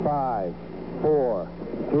5, 4,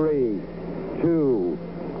 3, 2,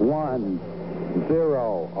 1,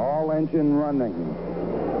 0. All engine running.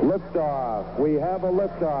 Liftoff. We have a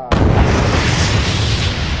liftoff.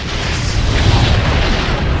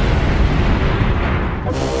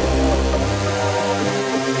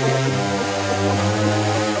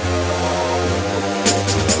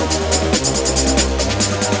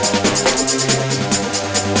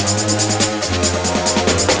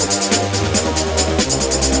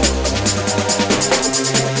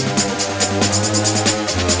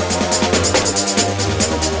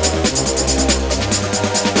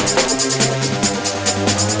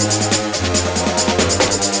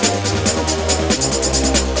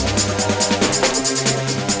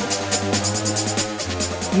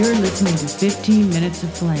 You're listening to 15 Minutes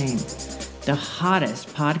of Flame, the hottest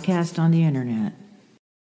podcast on the internet.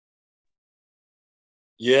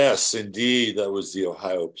 Yes, indeed. That was the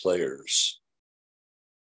Ohio Players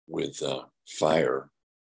with Fire.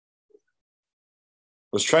 I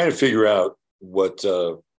was trying to figure out what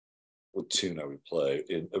tune I would play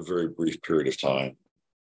in a very brief period of time.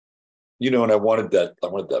 You know, and I wanted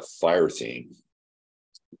that Fire theme.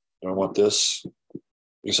 And I want this. I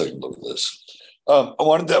guess I can look at this. I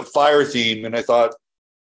wanted that Fire theme, and I thought,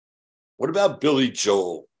 what about Billy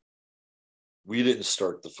Joel? We didn't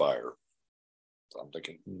start the fire. So I'm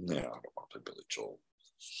thinking, no, I don't want to play Billy Joel.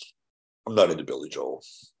 I'm not into Billy Joel.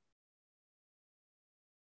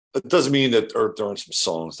 That doesn't mean that there aren't some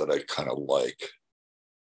songs that I kind of like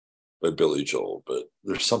by Billy Joel, but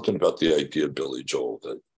there's something about the idea of Billy Joel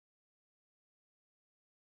that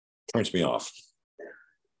turns me off.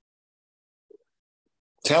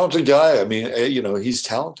 Talented guy. I mean, you know, he's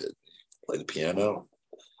talented. Play the piano.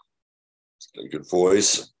 He's got a good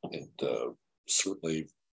voice and certainly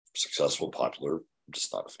successful, popular. I'm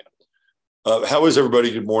just not a fan. How is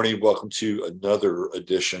everybody? Good morning. Welcome to another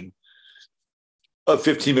edition of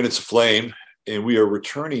 15 Minutes of Flame. And we are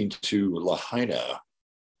returning to Lahaina.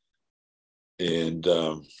 And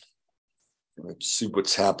let's see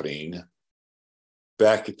what's happening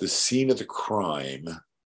back at the scene of the crime.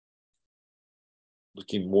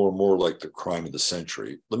 Looking more and more like the crime of the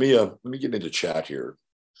century. Let me get into chat here,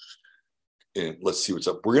 and let's see what's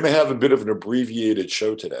up. We're going to have a bit of an abbreviated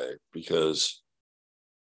show today because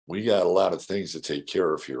we got a lot of things to take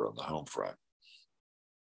care of here on the home front,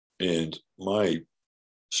 and my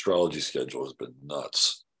astrology schedule has been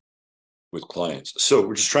nuts with clients. So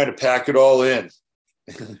we're just trying to pack it all in,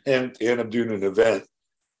 and I'm doing an event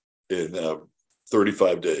in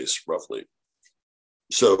 35 days roughly.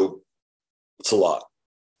 So. It's a lot.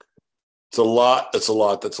 It's a lot. That's a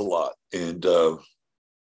lot. That's a lot. And we're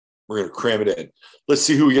going to cram it in. Let's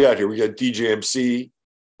see who we got here. We got DJ MC,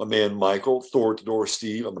 my man Michael, Thor at the Door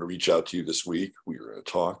Steve. I'm going to reach out to you this week. We're going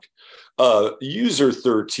to talk. User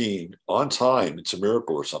 13, on time. It's a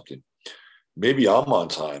miracle or something. Maybe I'm on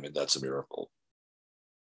time and that's a miracle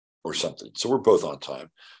or something. So we're both on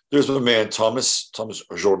time. There's my man Thomas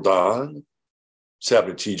Jordan. What's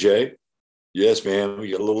happening, TJ? Yes, man,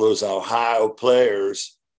 we got a little of those Ohio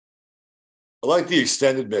Players. I like the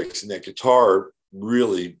extended mix, and that guitar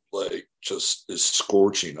really just is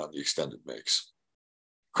scorching on the extended mix.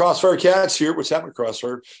 Crossfire Cats here. What's happening,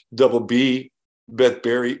 Crossfire? Double B, Beth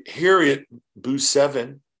Berry, Harriet, Boo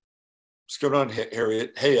 7. What's going on,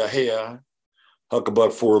 Harriet? Hey,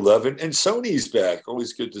 Hucklebuck 411. And Sony's back.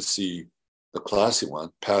 Always good to see the classy one.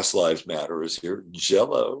 Past Lives Matter is here.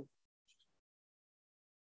 Jello.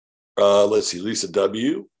 Let's see, Lisa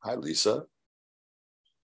W. Hi, Lisa.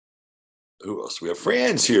 Who else? We have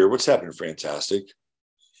Fran's here. What's happening, Fantastic?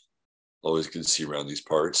 Always good to see you around these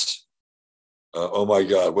parts. Oh my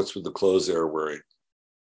God, what's with the clothes they're wearing?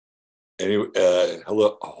 Anyway,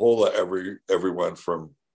 hello, hola, everyone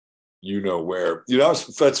from you know where. You know,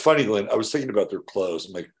 that's funny, Lynn. I was thinking about their clothes.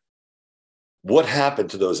 I'm like, what happened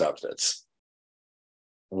to those outfits?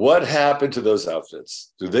 What happened to those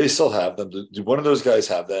outfits? Do they still have them? Do one of those guys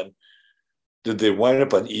have them? Did they wind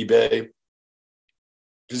up on eBay?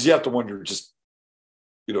 Because you have to wonder just,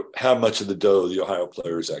 you know, how much of the dough the Ohio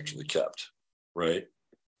Players actually kept, right?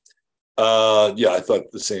 Yeah, I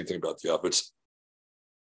thought the same thing about the outfits.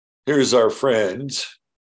 Here's our friend,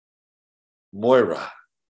 Moira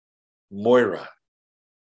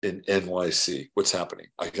in NYC. What's happening?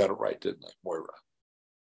 I got it right, didn't I? Moira.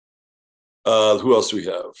 Who else do we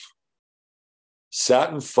have?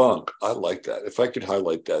 Satin Funk. I like that. If I could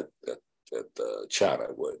highlight that chat, I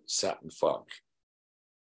would. Satin Funk.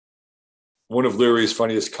 One of Larry's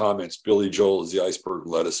funniest comments, Billy Joel is the iceberg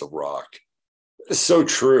lettuce of rock. It's so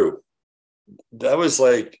true. That was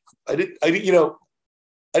like, I didn't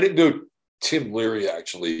know Tim Leary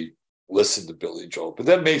actually listen to Billy Joel, but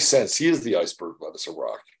that makes sense. He is the iceberg, let us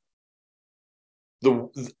rock.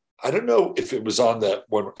 I don't know if it was on that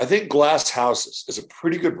one. I think Glass Houses is a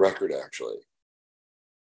pretty good record, actually.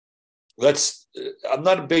 I'm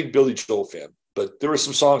not a big Billy Joel fan, but there are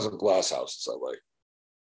some songs on Glass Houses I like.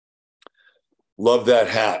 Love That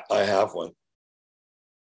Hat. I have one.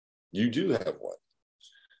 You do have one.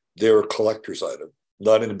 They're a collector's item.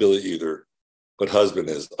 Not into Billy either, but husband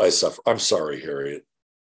is. I suffer. I'm sorry, Harriet.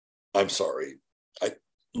 I'm sorry. I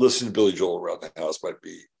listen to Billy Joel around the house might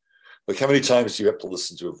be. Like, how many times do you have to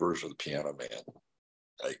listen to a version of the Piano Man?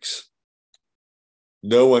 Yikes.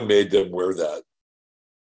 No one made them wear that.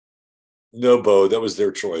 No, Bo, that was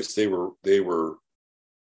their choice. They were.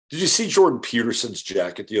 Did you see Jordan Peterson's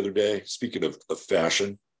jacket the other day? Speaking of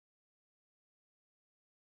fashion.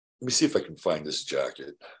 Let me see if I can find this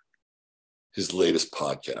jacket. His latest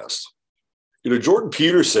podcast. You know, Jordan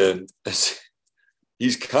Peterson,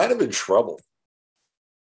 he's kind of in trouble.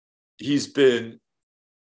 He's been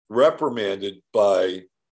reprimanded by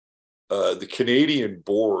the Canadian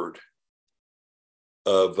board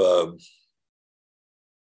of,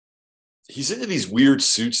 he's into these weird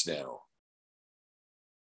suits now.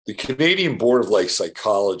 The Canadian board of like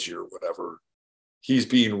psychology or whatever, he's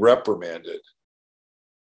being reprimanded.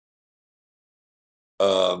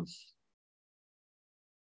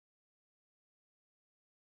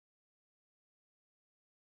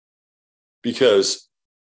 Because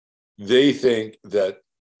they think that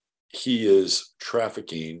he is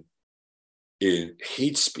trafficking in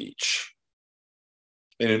hate speech.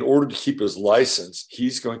 And in order to keep his license,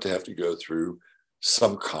 he's going to have to go through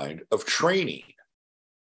some kind of training.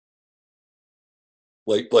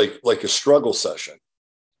 Like a struggle session.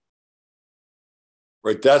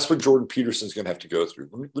 Right? That's what Jordan Peterson's going to have to go through.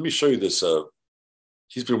 Let me show you this.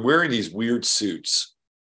 He's been wearing these weird suits.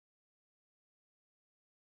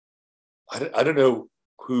 I don't know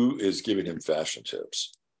who is giving him fashion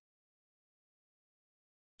tips,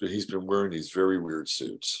 but he's been wearing these very weird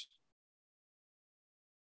suits.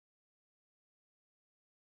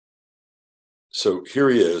 So here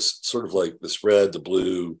he is, sort of like this red, the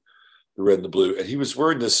blue, the red and the blue. And he was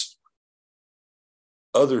wearing this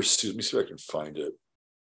other suit. Let me see if I can find it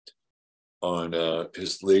on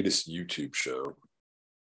his latest YouTube show.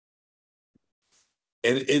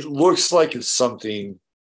 And it looks like it's something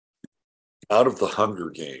out of the Hunger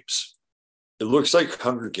Games. It looks like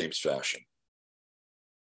Hunger Games fashion.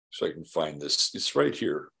 So I can find this. It's right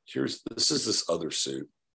here. This is this other suit.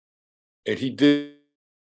 And he did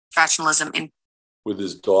fashionism in with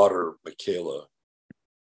his daughter, Michaela.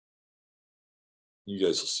 You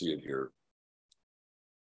guys will see it here.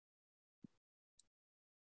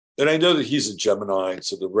 And I know that he's a Gemini,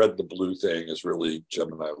 so the red and the blue thing is really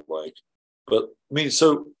Gemini-like. But I mean,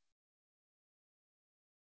 so,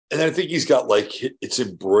 and I think he's got like, it's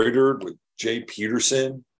embroidered with Jay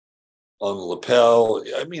Peterson on the lapel.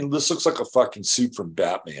 I mean, this looks like a fucking suit from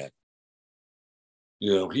Batman.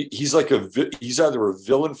 You know, he's like he's either a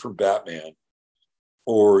villain from Batman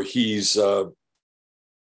or he's in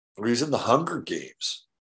the Hunger Games.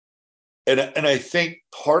 And I think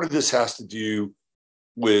part of this has to do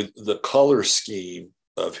with the color scheme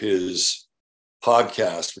of his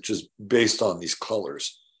podcast, which is based on these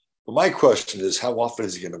colors. But my question is, how often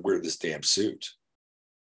is he going to wear this damn suit?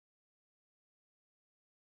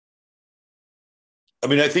 I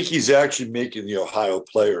mean, I think he's actually making the Ohio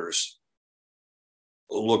players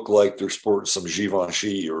look like they're sporting some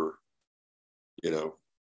Givenchy or, you know,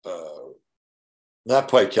 not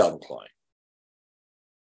quite Calvin Klein.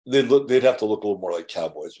 They'd have to look a little more like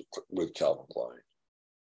Cowboys with Calvin Klein.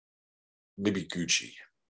 Maybe Gucci.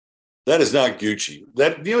 That is not Gucci.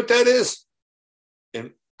 That, you know what that is?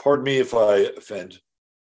 And pardon me if I offend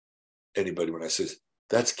anybody when I say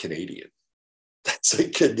that's Canadian. That's a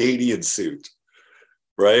Canadian suit,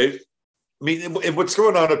 right? I mean, and what's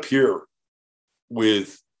going on up here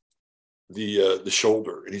with the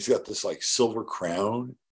shoulder? And he's got this like silver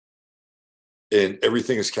crown, and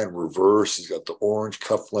everything is kind of reversed. He's got the orange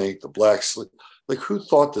cuff length, the black slit. Like, who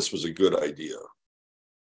thought this was a good idea?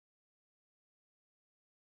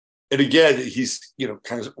 And again, he's, you know,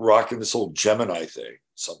 kind of rocking this whole Gemini thing in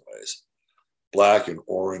some ways. Black and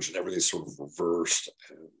orange and everything's sort of reversed.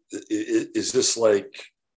 Is this like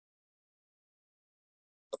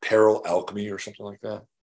apparel alchemy or something like that?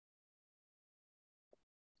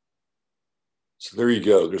 So there you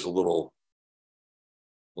go. There's a little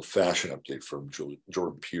fashion update from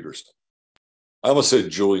Jordan Peterson. I almost said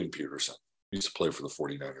Julian Peterson. He used to play for the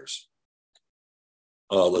 49ers.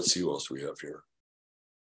 Let's see who else we have here.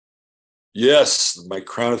 Yes, my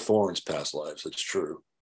crown of thorns, past lives. That's true.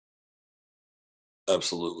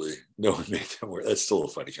 Absolutely. No one made them wear. That's still a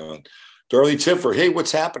funny comment. Darlene Tiffer, hey,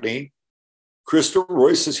 what's happening? Krista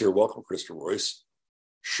Royce is here. Welcome, Krista Royce.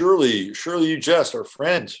 Shirley you jest, our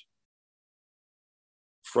friend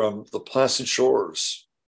from the Placid Shores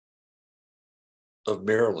of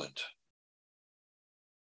Maryland.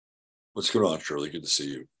 What's going on, Shirley? Good to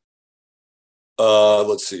see you.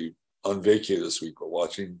 Let's see. On vacay this week, we're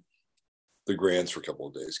watching the Grands for a couple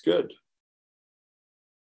of days. Good.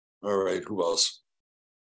 All right, who else?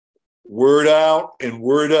 Word out and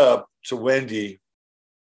word up to Wendy.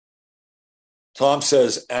 Tom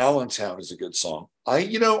says Allentown is a good song. I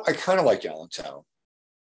kind of like Allentown.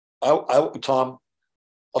 Tom,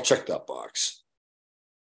 I'll check that box.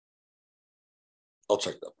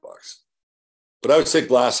 But I would say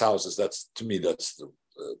Glass Houses. That's the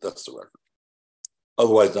record.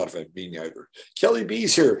 Otherwise, not a fan. Me neither. Kelly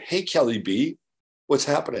B's here. Hey, Kelly B, what's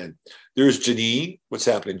happening? There's Janine. What's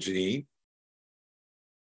happening, Janine?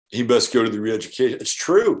 He must go to the re-education. It's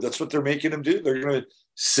true. That's what they're making him do. They're going to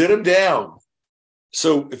sit him down.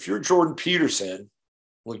 So if you're Jordan Peterson,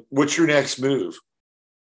 like, what's your next move?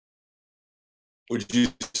 Would you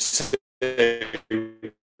say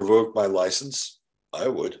revoke my license? I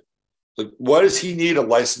would. Like, why does he need a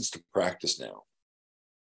license to practice now?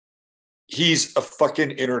 He's a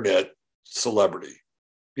fucking internet celebrity.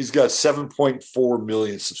 He's got 7.4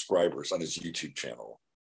 million subscribers on his YouTube channel.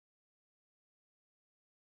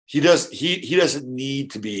 He doesn't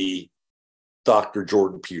need to be Dr.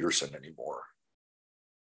 Jordan Peterson anymore.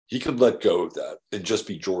 He could let go of that and just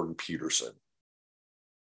be Jordan Peterson.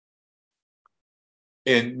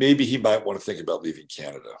 And maybe he might want to think about leaving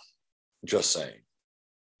Canada. Just saying.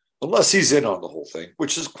 Unless he's in on the whole thing,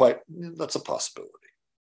 which is that's a possibility.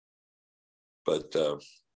 But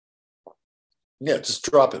yeah, just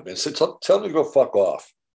drop him and say, tell him to go fuck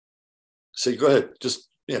off. Say, go ahead, just,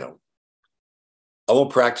 I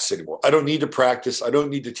won't practice anymore. I don't need to practice. I don't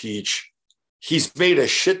need to teach. He's made a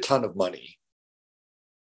shit ton of money.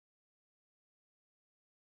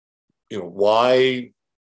 Why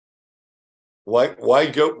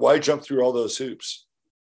jump through all those hoops?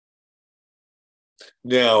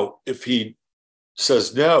 Now, if he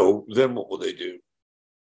says no, then what will they do?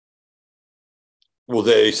 Will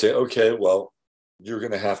they say, okay, well, you're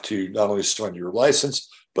going to have to not only surrender your license,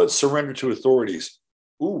 but surrender to authorities?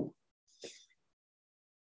 Ooh,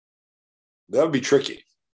 that would be tricky.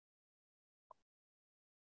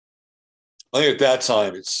 I think at that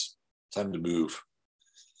time, it's time to move.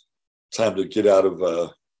 Time to get out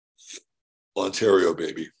of Ontario,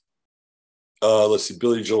 baby. Let's see.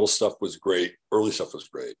 Billy Joel stuff was great. Early stuff was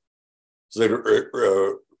great.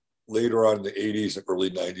 Later on in the 80s and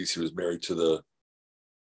early 90s, he was married to the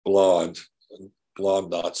blonde. Blonde,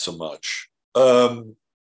 not so much.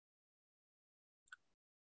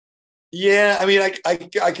 Yeah, I mean, I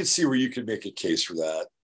could see where you could make a case for that.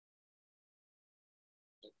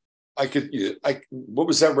 What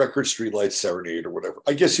was that record, Streetlight Serenade or whatever?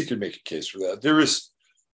 I guess you could make a case for that.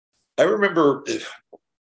 I remember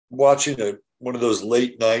watching one of those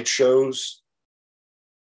late night shows.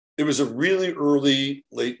 It was a really early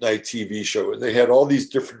late night TV show, and they had all these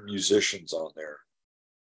different musicians on there.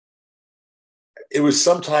 It was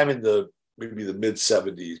sometime in maybe the mid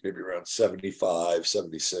 70s, maybe around 75,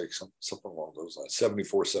 76, something along those lines,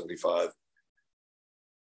 74, 75.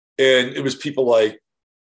 And it was people like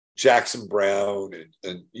Jackson Brown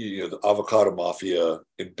and the Avocado Mafia,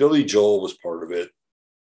 and Billy Joel was part of it.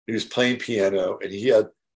 He was playing piano, and he had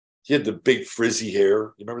the big frizzy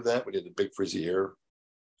hair. You remember that when he had the big frizzy hair?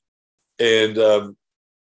 And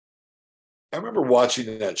I remember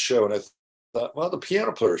watching that show, and I thought, well, the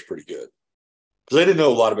piano player is pretty good, because I didn't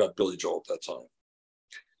know a lot about Billy Joel at that time.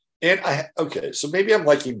 And so maybe I'm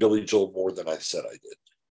liking Billy Joel more than I said I did.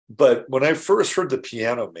 But when I first heard The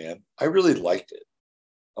Piano Man, I really liked it.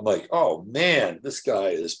 I'm like, oh man, this guy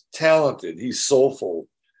is talented. He's soulful.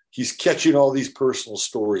 He's catching all these personal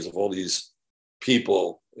stories of all these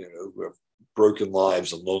people, who have broken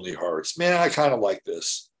lives and lonely hearts. Man, I kind of like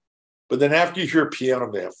this. But then after you hear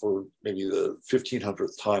Piano Man for maybe the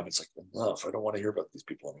 1500th time, it's like, enough. I don't want to hear about these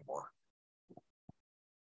people anymore.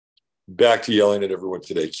 Back to yelling at everyone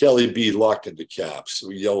today. Kelly B locked into caps. So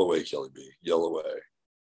yell away, Kelly B. Yell away.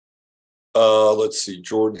 Let's see.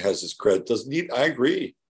 Jordan has his credit. I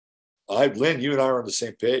agree. Lynn, you and I are on the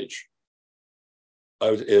same page.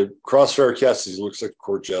 Crossfire Cast says he looks like a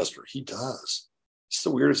court jester. He does. It's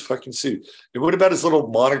the weirdest fucking suit. And what about his little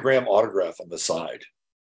monogram autograph on the side?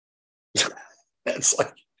 That's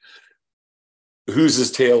like, who's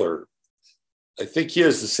his tailor? I think he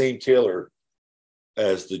has the same tailor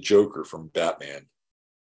as the Joker from Batman.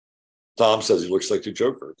 Tom says he looks like the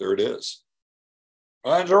Joker. There it is.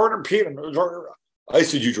 Jordan Peterson. I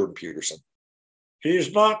used to do Jordan Peterson.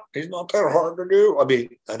 He's not that hard to do. I mean,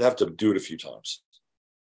 I'd have to do it a few times.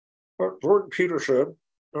 But Jordan Peterson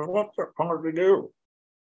is not that hard to do.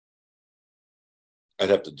 I'd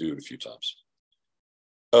have to do it a few times.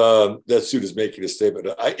 That suit is making a statement.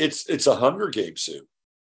 It's a Hunger Games suit.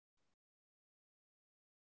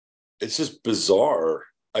 It's just bizarre.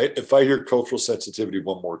 If I hear cultural sensitivity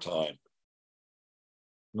one more time,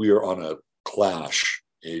 we are on a clash,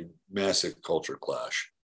 a massive culture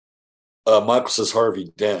clash. Michael says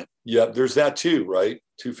Harvey Dent. Yeah, there's that too, right?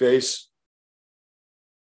 Two-Face.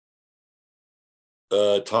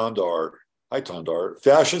 Tondar. Hi, Tondar.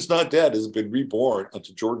 Fashion's not dead. Has been reborn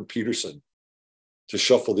unto Jordan Peterson to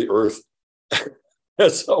shuffle the earth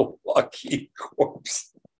as a walking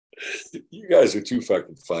corpse. You guys are too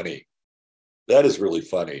fucking funny. That is really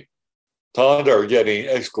funny. Tondar getting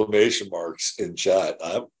exclamation marks in chat.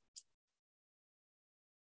 That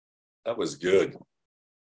was good.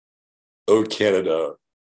 Oh, Canada,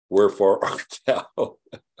 wherefore art thou?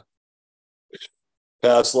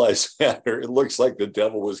 Past lives matter. It looks like the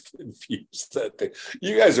devil was confused that day.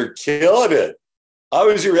 You guys are killing it. I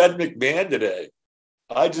was your Ed McMahon today.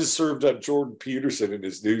 I just served up Jordan Peterson in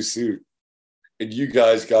his new suit. And you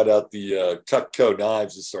guys got out the Cutco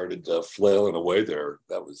knives and started flailing away there.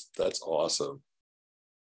 That's awesome.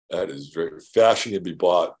 That is very fashion can be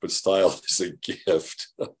bought, but style is a gift.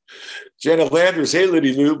 Janet Landers, hey,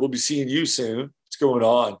 Liddy Lou, we'll be seeing you soon. What's going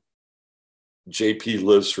on? JP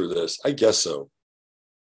lives for this. I guess so.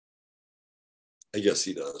 I guess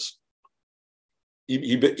he does.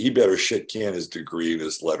 He better shit can his degree and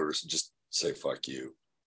his letters and just say fuck you.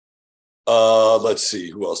 Let's see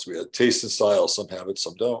who else we had. Taste and style. Some have it,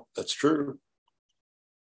 some don't. That's true.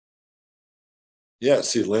 Yeah,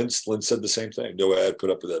 see, Lynn said the same thing. No ad put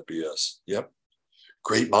up with that BS. Yep.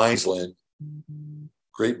 Great minds, Lynn.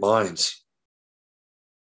 Great minds.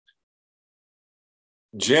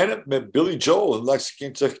 Janet met Billy Joel in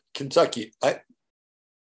Lexington, Kentucky.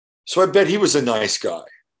 So I bet he was a nice guy.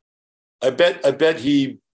 I bet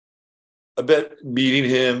meeting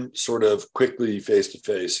him sort of quickly face to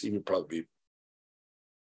face, he would probably be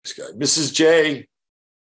this guy. Mrs. J.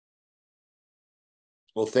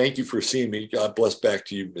 Well, thank you for seeing me. God bless back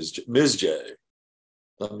to you, Ms. J.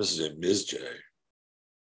 Not Mrs. J, Ms. J.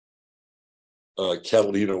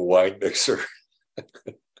 Catalina wine mixer.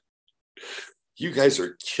 You guys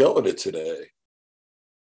are killing it today.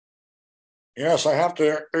 Yes, I have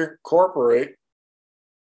to incorporate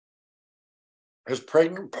his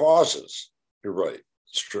pregnant pauses. You're right.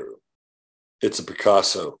 It's true. It's a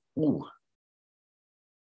Picasso. Ooh.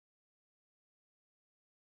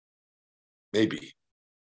 Maybe.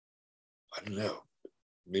 I don't know.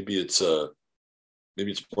 Maybe it's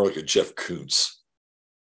more like a Jeff Koons.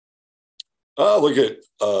 Oh, look at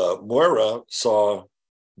Moira saw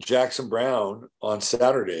Jackson Browne on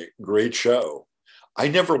Saturday. Great show. I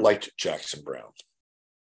never liked Jackson Browne.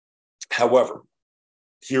 However,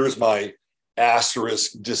 here's my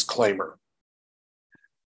asterisk disclaimer.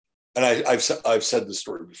 And I've said this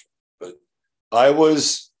story before, but I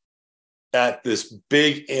was at this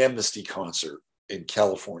big Amnesty concert in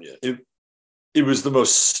California. It was the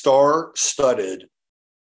most star-studded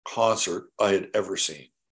concert I had ever seen.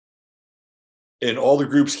 And all the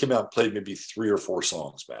groups came out and played maybe 3 or 4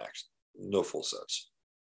 songs max. No full sets.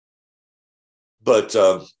 But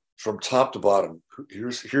from top to bottom,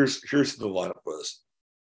 here's who the lineup was.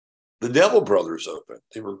 The Neville Brothers opened.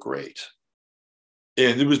 They were great.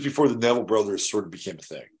 And it was before the Neville Brothers sort of became a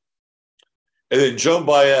thing. And then Joan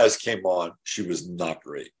Baez came on. She was not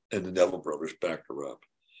great. And the Neville Brothers backed her up.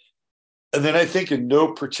 And then I think in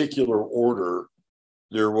no particular order,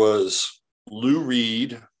 there was Lou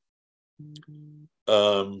Reed.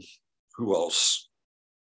 Who else?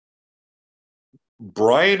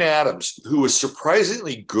 Bryan Adams, who was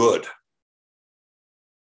surprisingly good.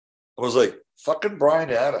 I was like, fucking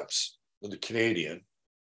Bryan Adams, the Canadian.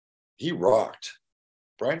 He rocked.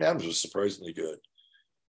 Bryan Adams was surprisingly good.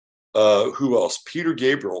 Who else? Peter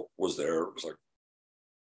Gabriel was there. It was like,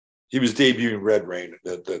 he was debuting Red Rain,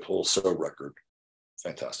 that whole So record.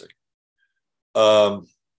 Fantastic. U2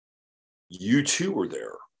 were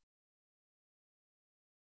there.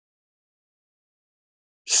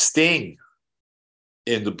 Sting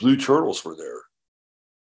and the Blue Turtles were there.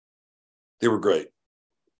 They were great.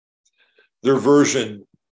 Their version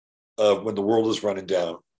of When the World is Running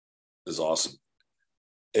Down is awesome.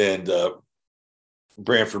 And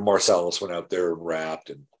Branford Marsalis went out there and rapped,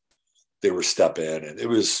 and they were step in, and it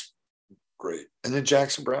was great. And then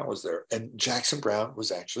Jackson Browne was there, and Jackson Browne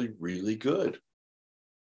was actually really good.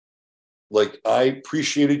 like I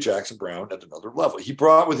appreciated Jackson Browne at another level. He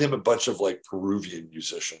brought with him a bunch of like Peruvian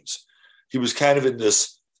musicians. He was kind of in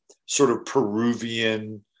this sort of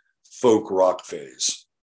Peruvian folk rock phase.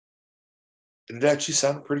 And it actually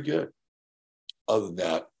sounded pretty good. Other than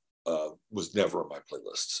that, was never on my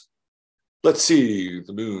playlists. Let's see.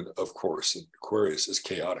 The moon, of course, in Aquarius is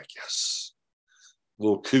chaotic. Yes. A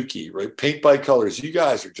little kooky, right? Paint by colors. You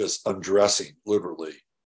guys are just undressing, literally.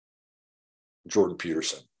 Jordan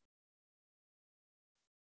Peterson.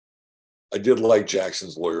 I did like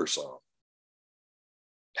Jackson's Lawyer song.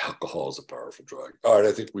 Alcohol is a powerful drug. All right,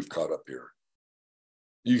 I think we've caught up here.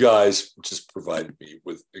 You guys just provided me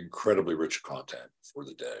with incredibly rich content for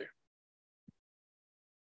the day.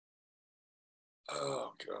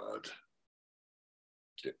 Oh, God.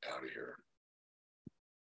 Get out of here.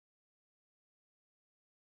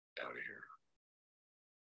 Out of here.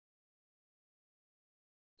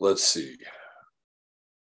 Let's see.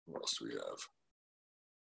 What else do we have?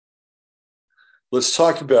 Let's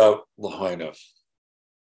talk about Lahaina.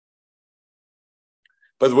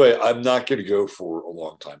 By the way, I'm not going to go for a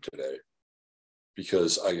long time today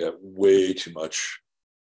because I got way too much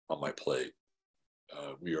on my plate.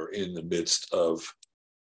 We are in the midst of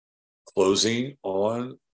closing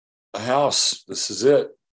on a house. This is it.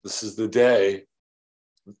 This is the day,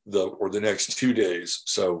 or the next 2 days.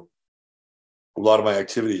 So a lot of my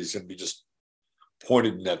activity is going to be just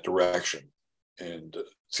pointed in that direction. And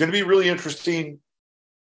it's going to be a really interesting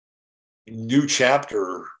new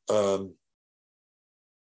chapter in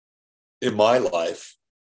my life.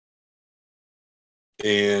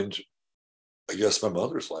 And I guess my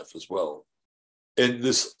mother's life as well. And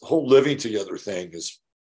this whole living together thing is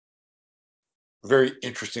a very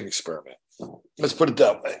interesting experiment. Let's put it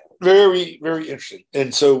that way. Very, very interesting.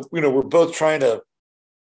 And so, we're both trying to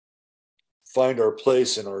find our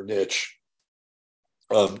place and our niche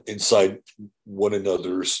inside one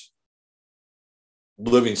another's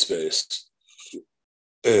living space,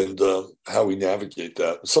 and how we navigate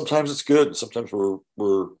that. Sometimes it's good, and sometimes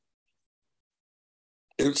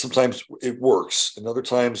sometimes it works, and other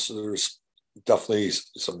times there's definitely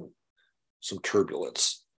some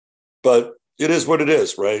turbulence. But it is what it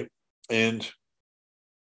is, right? And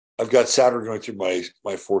I've got Saturn going through my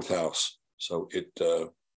fourth house, so it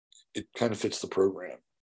kind of fits the program.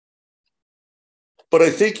 But I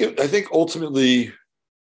think ultimately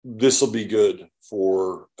this will be good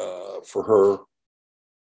for her.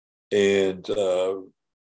 And so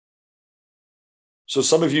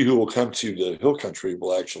some of you who will come to the Hill Country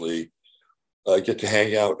will actually get to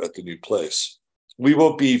hang out at the new place. We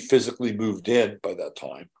won't be physically moved in by that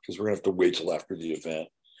time because we're going to have to wait till after the event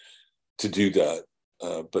to do that.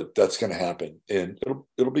 But that's going to happen, and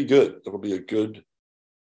it'll be good. It'll be a good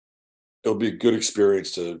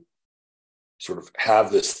experience to sort of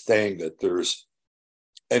have this thing that there's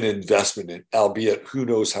an investment in, albeit who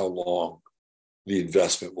knows how long the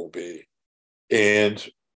investment will be. And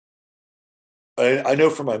I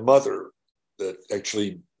know from my mother that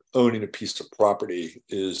actually owning a piece of property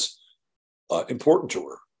is important to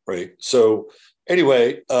her, right? So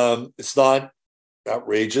anyway, it's not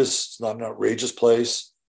outrageous. It's not an outrageous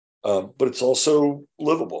place, but it's also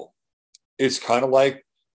livable. It's kind of like,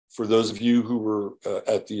 for those of you who were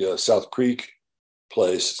at the South Creek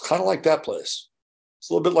place, it's kind of like that place. It's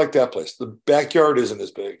a little bit like that place. The backyard isn't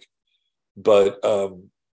as big, but and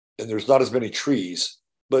there's not as many trees,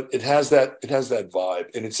 but it has that vibe,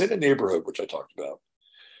 and it's in a neighborhood which I talked about,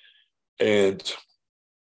 and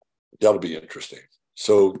that'll be interesting.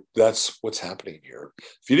 So that's what's happening here.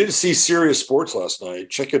 If you didn't see Serious Sports last night,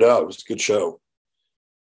 check it out. It was a good show.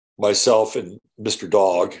 Myself and Mr.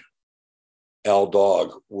 Dog, Al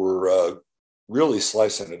Dog, were really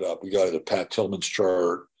slicing it up. We got a Pat Tillman's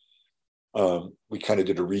chart. We kind of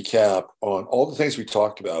did a recap on all the things we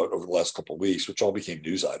talked about over the last couple of weeks, which all became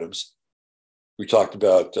news items. We talked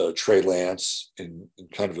about Trey Lance in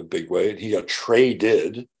kind of a big way, and he got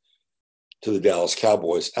traded to the Dallas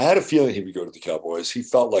Cowboys. I had a feeling he would go to the Cowboys. It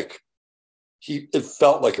felt like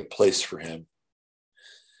a place for him.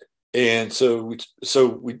 And so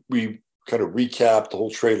we kind of recapped the whole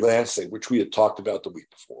Trey Lance thing, which we had talked about the week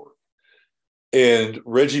before. And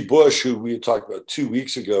Reggie Bush, who we had talked about 2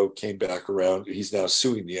 weeks ago, came back around. He's now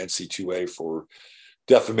suing the NC2A for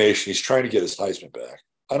defamation. He's trying to get his Heisman back.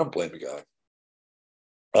 I don't blame the guy.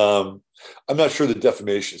 I'm not sure the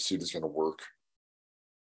defamation suit is going to work.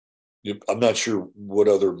 I'm not sure what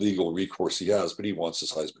other legal recourse he has, but he wants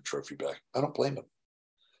his Heisman Trophy back. I don't blame him.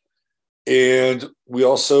 And we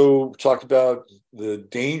also talked about the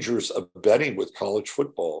dangers of betting with college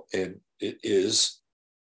football, and it's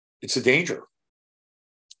a danger.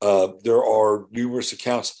 There are numerous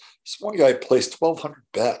accounts. This one guy placed 1,200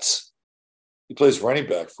 bets. He plays running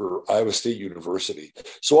back for Iowa State University.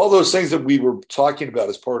 So all those things that we were talking about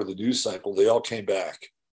as part of the news cycle, they all came back.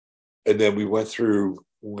 And then we went through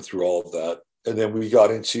all of that. And then we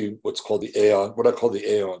got into what's called the aeon, what I call the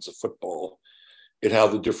aeons of football, and how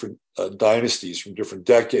the different dynasties from different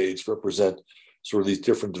decades represent sort of these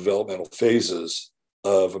different developmental phases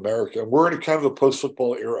of America. And we're in a kind of a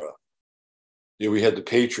post-football era. You know, we had the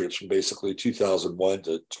Patriots from basically 2001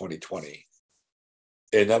 to 2020.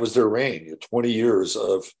 And that was their reign, 20 years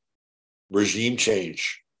of regime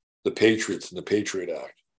change, the Patriots and the Patriot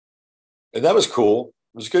Act. And that was cool.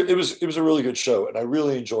 It was good. It was a really good show. And I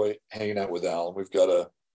really enjoy hanging out with Al. And we've got a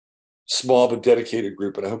small but dedicated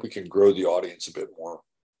group, and I hope we can grow the audience a bit more.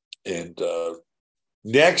 And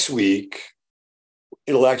next week,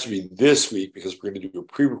 it'll actually be this week because we're going to do a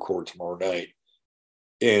pre-record tomorrow night.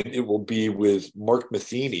 And it will be with Mark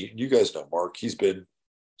Matheny. You guys know Mark.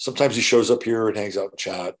 Sometimes he shows up here and hangs out and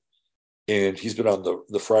chat. And he's been on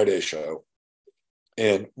the Friday show.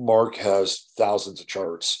 And Mark has thousands of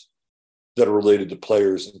charts that are related to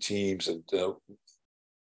players and teams. And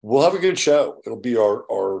we'll have a good show. It'll be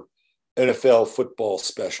our NFL football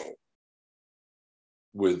special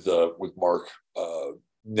with Mark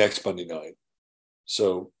next Monday night.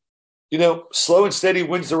 So, slow and steady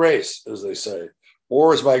wins the race, as they say.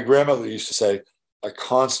 Or as my grandmother used to say, a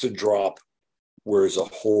constant drop wears a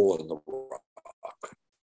hole in the rock.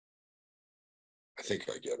 I think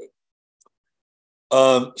I get it.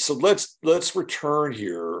 So let's return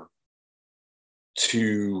here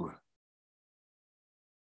to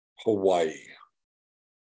Hawaii.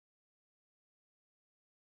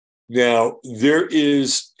 Now, there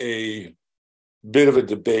is a bit of a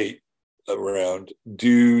debate around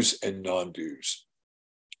dues and non-dues.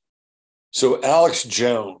 So Alex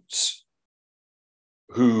Jones,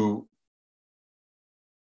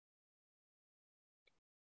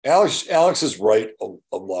 Alex is right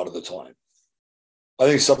a lot of the time. I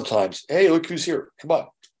think sometimes, hey, look who's here. Come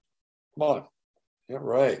on. Yeah,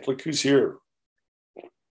 right. Look who's here.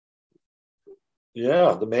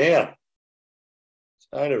 Yeah, the man.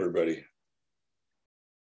 Hi, everybody.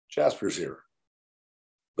 Jasper's here.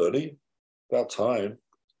 Buddy, about time.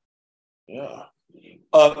 Yeah.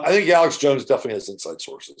 I think Alex Jones definitely has inside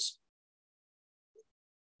sources.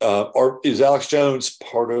 Or is Alex Jones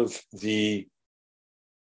part of the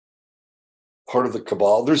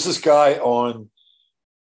cabal? There's this guy on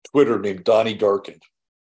Twitter named Donnie Darkin,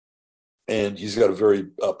 and he's got a very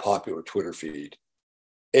popular Twitter feed.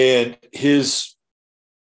 And his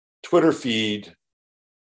Twitter feed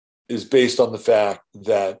is based on the fact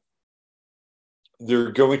that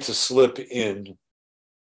they're going to slip in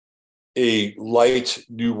a light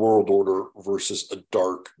New World Order versus a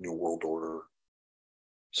dark New World Order.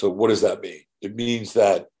 So what does that mean? It means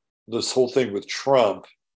that this whole thing with Trump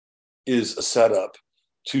is a setup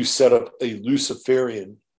to set up a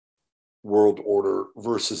Luciferian world order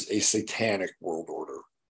versus a satanic world order.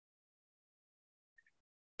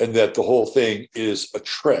 And that the whole thing is a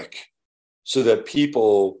trick so that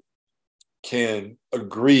people can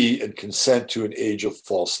agree and consent to an age of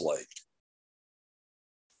false light.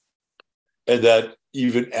 And that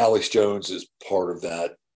even Alex Jones is part of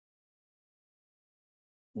that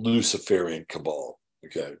Luciferian cabal.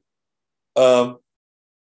 Okay.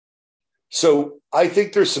 So I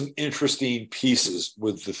think there's some interesting pieces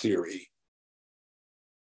with the theory.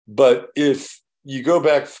 But if you go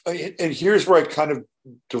back, and here's where I kind of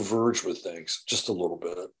diverge with things just a little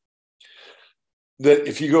bit, that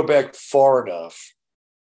if you go back far enough,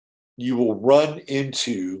 you will run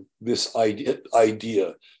into this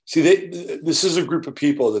idea. See, this is a group of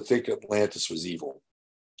people that think Atlantis was evil,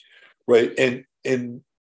 right? And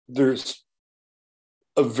there's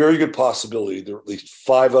a very good possibility there are at least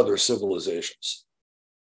 5 other civilizations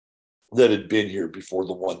that had been here before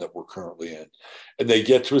the one that we're currently in. And they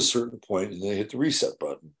get to a certain point and they hit the reset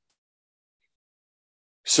button.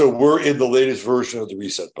 So we're in the latest version of the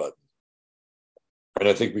reset button. And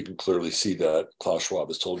I think we can clearly see that. Klaus Schwab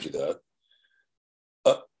has told you that.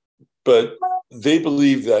 But they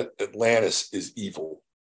believe that Atlantis is evil.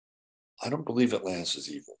 I don't believe Atlantis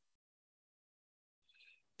is evil.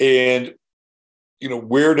 And,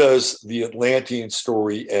 where does the Atlantean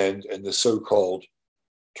story end and the so-called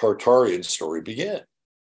Tartarian story begin?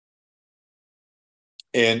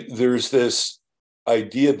 And there's this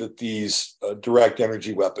idea that these direct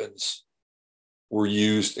energy weapons were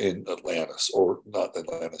used in Atlantis, or not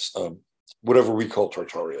Atlantis, whatever we call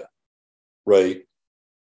Tartaria, right?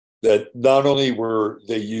 That not only were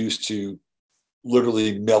they used to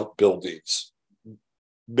literally melt buildings,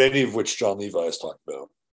 many of which John Levi has talked about,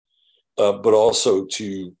 but also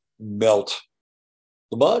to melt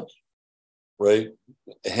the mud, right?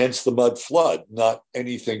 Hence the mud flood, not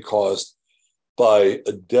anything caused by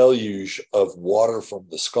a deluge of water from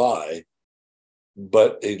the sky,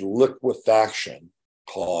 but a liquefaction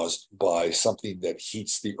caused by something that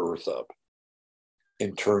heats the earth up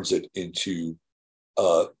and turns it into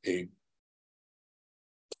a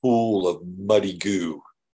pool of muddy goo,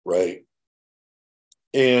 right?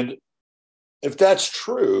 And if that's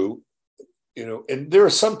true, and there are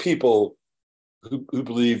some people who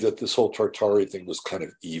believe that this whole Tartari thing was kind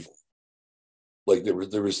of evil. Like there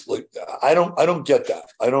was like, I don't get that.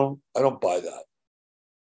 I don't buy that.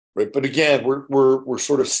 Right. But again, we're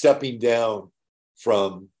sort of stepping down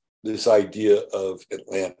from this idea of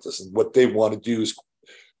Atlantis, and what they want to do is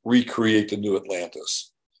recreate the new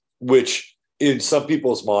Atlantis, which in some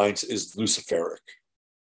people's minds is Luciferic.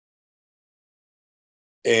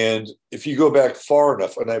 And if you go back far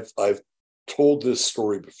enough, and I've told this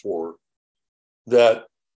story before, that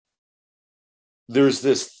there's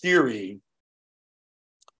this theory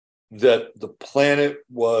that the planet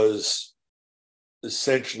was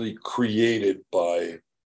essentially created by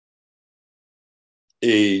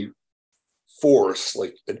a force,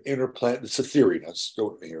 like an interplanet. It's a theory. Now, let's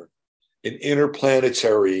go with me here. An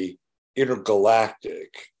interplanetary,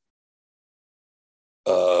 intergalactic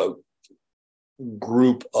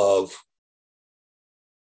group of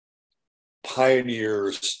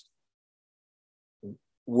pioneers,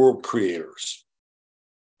 world creators,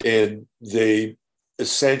 and they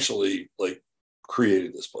essentially like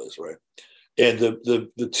created this place, right? And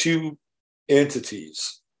the two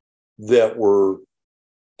entities that were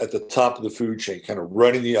at the top of the food chain, kind of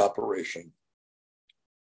running the operation,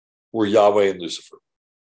 were Yahweh and Lucifer.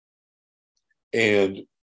 And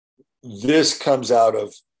this comes out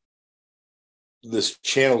of this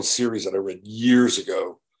channel series that I read years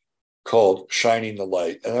ago called Shining the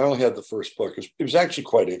Light. And I only had the first book. It was actually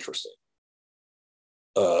quite interesting.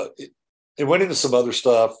 It went into some other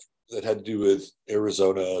stuff that had to do with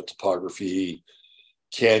Arizona topography,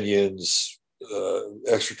 canyons,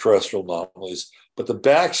 extraterrestrial anomalies. But the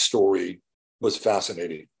backstory was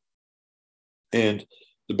fascinating. And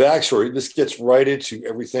the backstory, this gets right into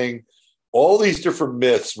everything, all these different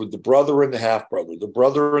myths with the brother and the half-brother, the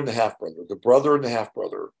brother and the half-brother, the brother and the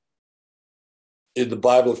half-brother. In the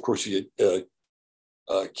Bible, of course, you get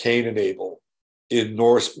Cain and Abel. In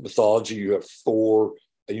Norse mythology, you have Thor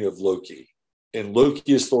and you have Loki. And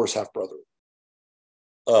Loki is Thor's half-brother.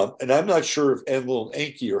 And I'm not sure if Enlil and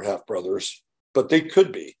Enki are half-brothers, but they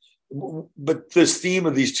could be. But this theme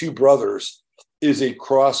of these two brothers is a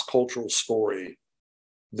cross-cultural story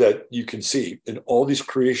that you can see in all these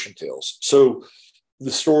creation tales. So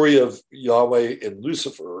the story of Yahweh and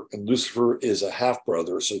Lucifer is a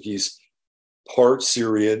half-brother, so he's part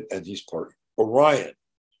Syrian and he's part Orion,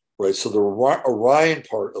 right? So the Orion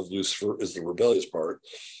part of Lucifer is the rebellious part.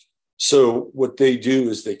 So what they do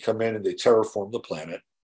is they come in and they terraform the planet,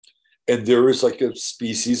 and there is like a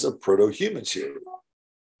species of proto-humans here.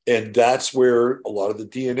 And that's where a lot of the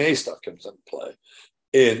DNA stuff comes into play.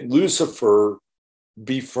 And Lucifer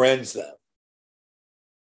befriends them.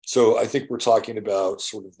 So I think we're talking about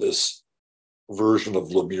sort of this version of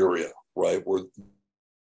Lemuria, right? Where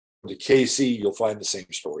the KC, you'll find the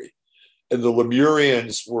same story. And the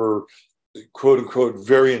Lemurians were, quote unquote,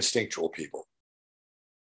 very instinctual people.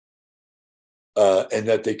 And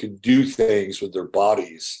that they could do things with their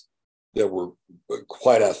bodies that were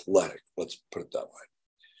quite athletic, let's put it that way.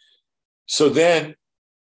 So then,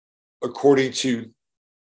 according to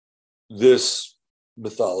this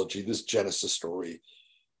mythology, this Genesis story,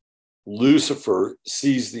 Lucifer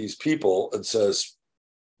sees these people and says,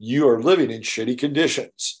 you are living in shitty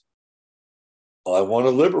conditions. I want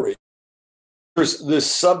to liberate. There's this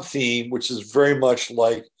sub-theme, which is very much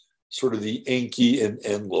like sort of the Enki and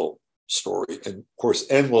Enlil story. And of course,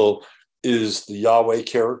 Enlil is the Yahweh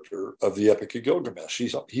character of the Epic of Gilgamesh.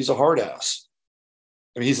 He's a hard ass.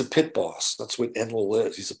 I mean, he's a pit boss. That's what Enlil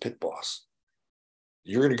is. He's a pit boss.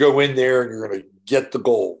 You're going to go in there and you're going to get the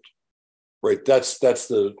gold, right? That's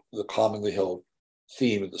the commonly held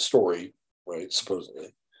theme of the story, right?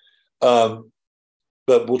 Supposedly.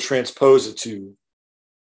 But we'll transpose it to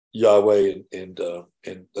Yahweh and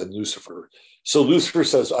Lucifer. So Lucifer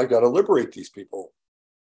says, I got to liberate these people.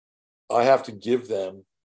 I have to give them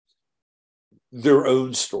their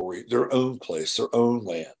own story, their own place, their own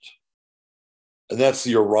land. And that's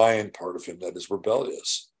the Orion part of him that is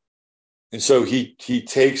rebellious. And so he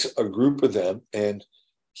takes a group of them and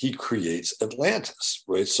he creates Atlantis,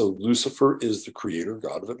 right? So Lucifer is the creator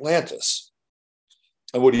god of Atlantis.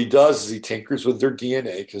 And what he does is he tinkers with their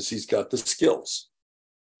DNA because he's got the skills.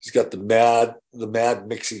 He's got the mad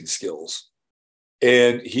mixing skills,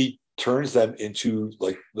 and he turns them into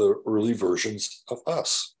like the early versions of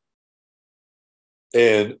us,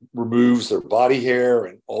 and removes their body hair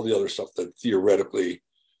and all the other stuff that theoretically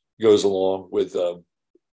goes along with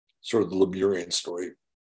sort of the Lemurian story.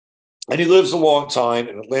 And he lives a long time,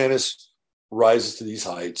 and Atlantis rises to these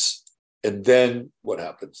heights. And then what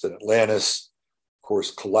happens? Then Atlantis, of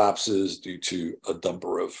course, collapses due to a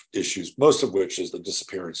number of issues, most of which is the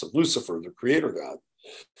disappearance of Lucifer, the creator god.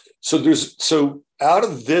 So out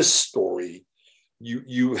of this story,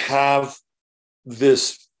 you have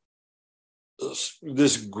this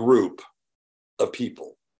group of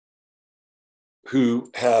people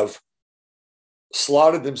who have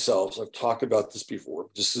slotted themselves. I've talked about this before,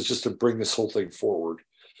 just to bring this whole thing forward.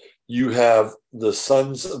 You have the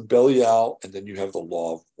sons of Belial, and then you have the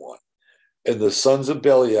Law of One. And the sons of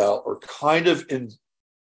Belial are kind of in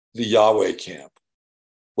the Yahweh camp.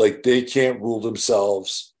 Like, they can't rule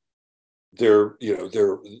themselves. We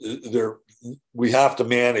have to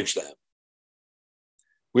manage them.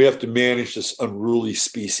 We have to manage this unruly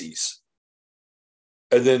species.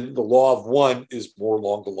 And then the Law of One is more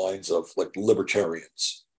along the lines of like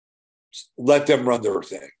libertarians. Let them run their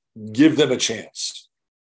thing. Give them a chance.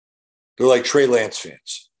 They're like Trey Lance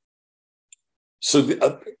fans.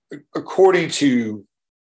 So according to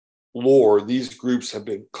lore, these groups have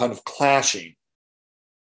been kind of clashing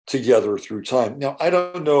together through time. Now, I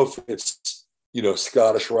don't know if it's,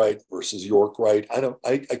 Scottish Rite versus York Rite.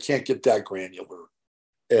 I can't get that granular.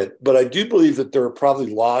 But I do believe that there are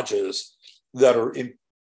probably lodges that are in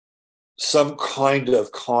some kind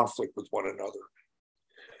of conflict with one another.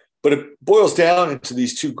 But it boils down into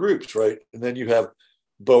these two groups, right? And then you have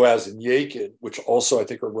Boaz and Yakin, which also I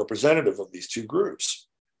think are representative of these two groups.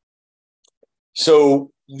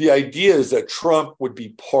 So the idea is that Trump would be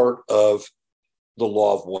part of the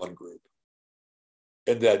Law of One group,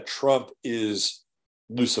 and that Trump is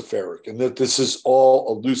Luciferic, and that this is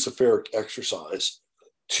all a Luciferic exercise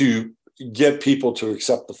to get people to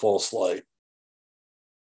accept the false light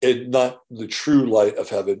and not the true light of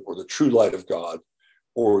heaven or the true light of God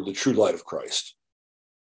or the true light of Christ.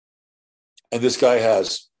 And this guy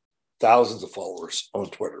has thousands of followers on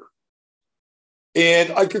Twitter.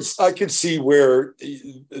 And I could see where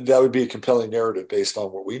that would be a compelling narrative based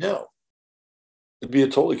on what we know. It'd be a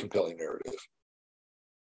totally compelling narrative.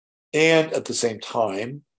 And at the same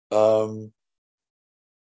time, do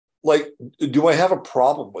I have a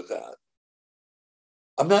problem with that?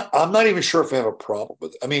 I'm not even sure if I have a problem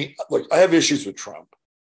with it. I mean, look, I have issues with Trump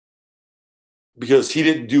because he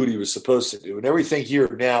didn't do what he was supposed to do. And everything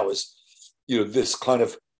here now is, this kind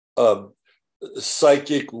of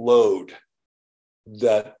psychic load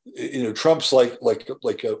that, Trump's like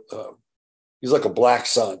he's like a black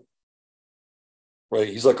sun, right?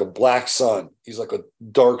 He's like a black sun. He's like a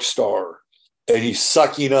dark star, and he's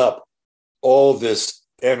sucking up all this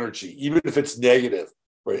energy, even if it's negative,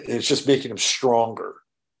 right? And it's just making him stronger.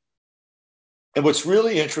 And what's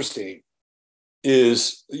really interesting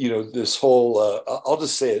is, this whole, I'll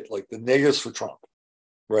just say it, like the negatives for Trump,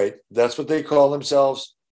 right? That's what they call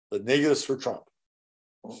themselves, the negatives for Trump.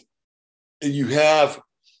 And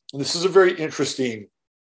this is a very interesting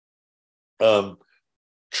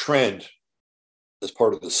trend as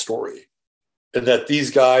part of the story, and that these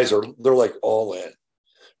guys they're like all in,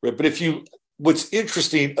 right? But what's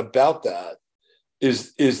interesting about that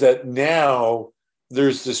is that now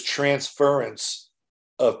there's this transference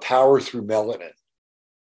of power through melanin,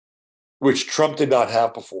 which Trump did not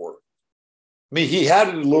have before. I mean, he had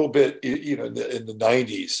it a little bit, in the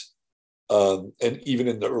 90s, and even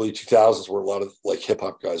in the early 2000s, where a lot of like hip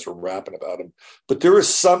hop guys were rapping about him. But there is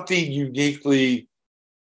something uniquely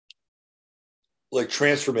like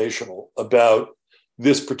transformational about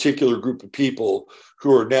this particular group of people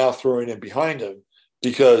who are now throwing in behind him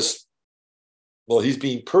because, well, he's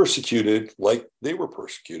being persecuted like they were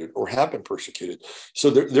persecuted or have been persecuted. So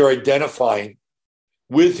they're identifying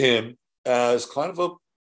with him as kind of a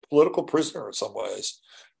political prisoner in some ways,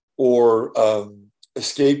 or a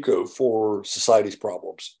scapegoat for society's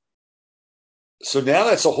problems. So now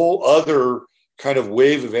that's a whole other kind of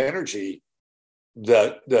wave of energy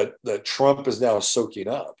that Trump is now soaking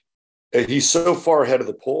up. And he's so far ahead of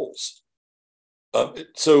the polls.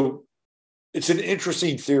 So it's an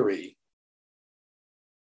interesting theory.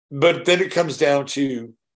 But then it comes down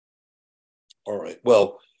to, all right,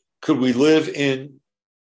 well, could we live in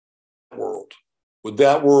that world? Would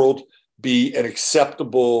that world be an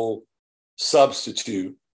acceptable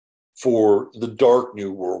substitute for the dark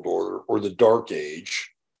New World Order or the Dark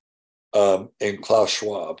Age and Klaus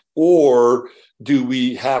Schwab? Or do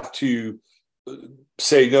we have to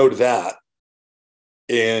say no to that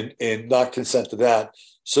and not consent to that,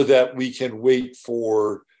 so that we can wait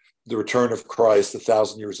for the return of Christ,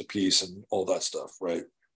 1,000 years of peace, and all that stuff, right?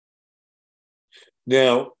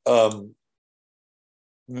 Now,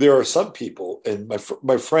 there are some people, and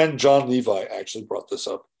my friend John Levi actually brought this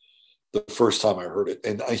up the first time I heard it,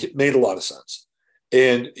 and it made a lot of sense.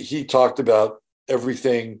 And he talked about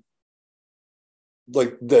everything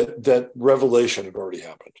like that revelation had already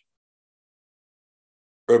happened.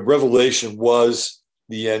 Revelation was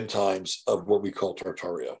the end times of what we call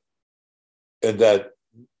Tartaria, and that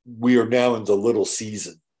we are now in the little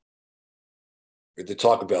season. They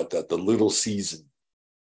talk about that, the little season,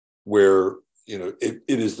 where it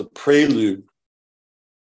is the prelude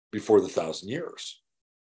before the 1,000 years.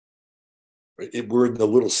 Right? We're in the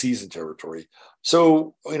little season territory.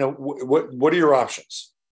 So, what are your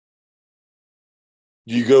options?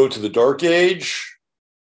 Do you go to the dark age,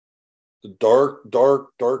 the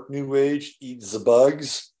dark new age, eats the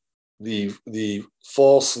bugs, the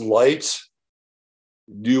false light,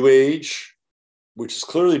 new age, which is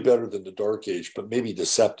clearly better than the dark age, but maybe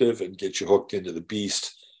deceptive and get you hooked into the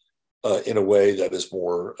beast in a way that is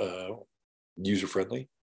more user-friendly?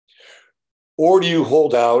 Or do you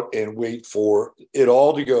hold out and wait for it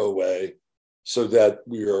all to go away so that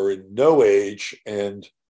we are in no age and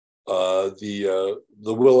the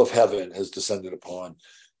will of heaven has descended upon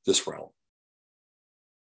this realm?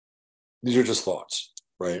 These are just thoughts,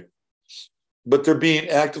 right? But they're being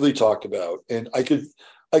actively talked about, and I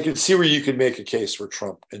could see where you could make a case for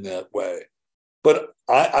Trump in that way. But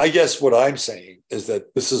I guess what I'm saying is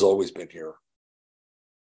that this has always been here.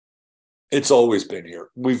 It's always been here.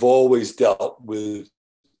 We've always dealt with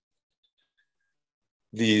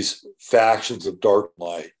these factions of dark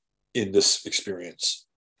light in this experience,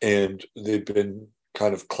 and they've been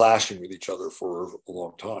kind of clashing with each other for a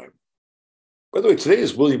long time. By the way, today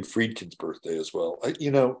is William Friedkin's birthday as well.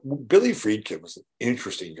 Billy Friedkin was an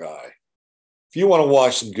interesting guy. If you want to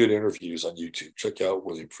watch some good interviews on YouTube, check out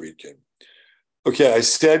William Friedkin. Okay, I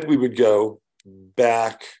said we would go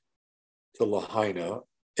back to Lahaina,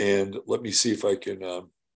 and let me see if I can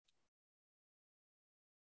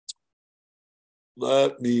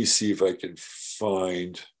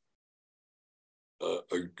find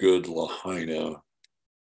a good Lahaina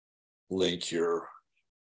link here.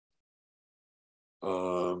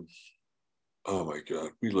 Oh my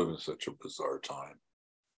God, we live in such a bizarre time.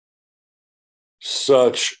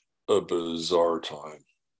 Such a bizarre time.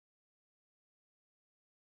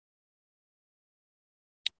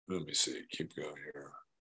 Let me see, keep going here.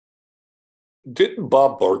 Didn't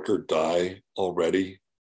Bob Barker die already?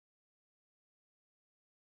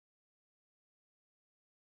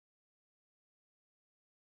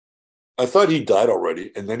 I thought he died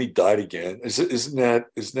already, and then he died again. Isn't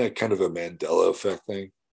that kind of a Mandela effect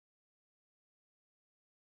thing?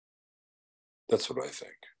 That's what I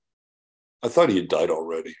think. I thought he had died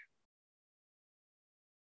already.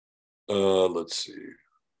 Let's see.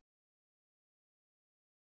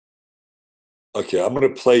 Okay, I'm going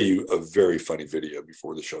to play you a very funny video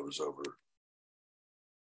before the show is over.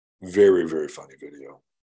 Very, very funny video.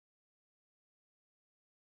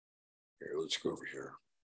 Here, let's go over here.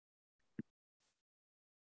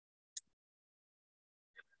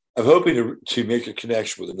 I'm hoping to make a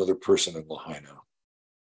connection with another person in Lahaina.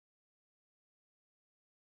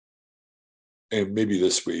 And maybe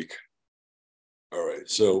this week. All right,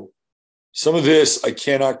 so some of this I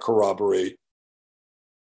cannot corroborate,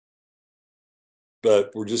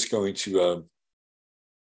 but we're just going to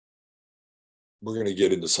we're going to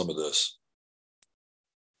get into some of this.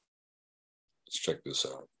 Let's check this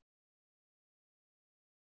out.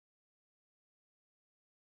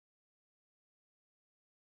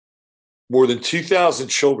 More than 2,000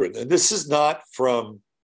 children, and this is not from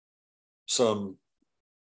some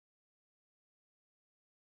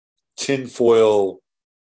tinfoil.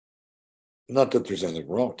 Not that there's anything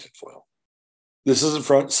wrong with tinfoil. This isn't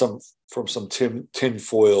from some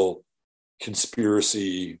tinfoil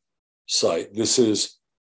conspiracy site. This is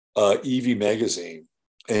EV Magazine.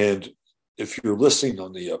 And if you're listening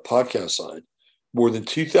on the podcast side, more than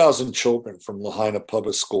 2,000 children from Lahaina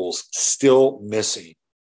public schools still missing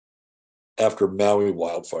after Maui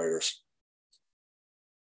wildfires.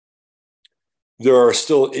 There are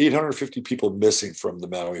still 850 people missing from the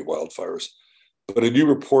Maui wildfires. But a new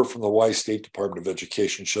report from the Hawaii State Department of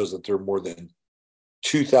Education shows that there are more than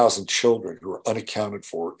 2,000 children who are unaccounted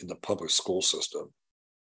for in the public school system.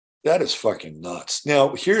 That is fucking nuts.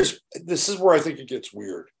 Now, this is where I think it gets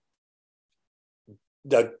weird.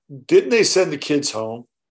 Didn't they send the kids home?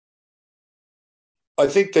 I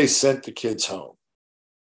think they sent the kids home.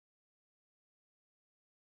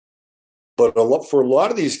 But for a lot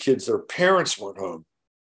of these kids, their parents weren't home.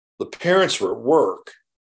 The parents were at work.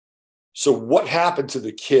 So what happened to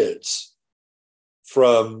the kids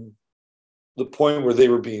from the point where they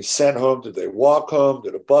were being sent home? Did they walk home?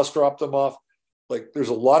 Did a bus drop them off? Like, there's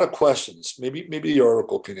a lot of questions. Maybe the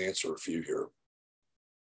article can answer a few here.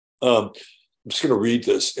 I'm just going to read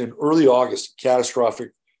this. In early August, a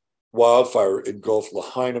catastrophic wildfire engulfed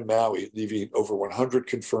Lahaina, Maui, leaving over 100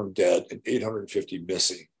 confirmed dead and 850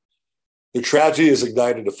 missing. The tragedy has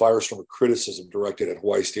ignited a firestorm of criticism directed at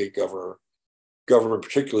Hawaii State government,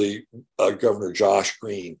 particularly Governor Josh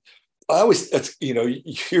Green. You're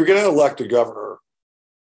going to elect a governor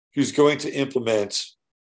who's going to implement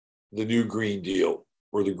the new Green Deal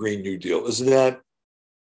or the Green New Deal.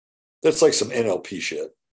 That's like some NLP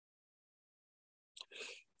shit.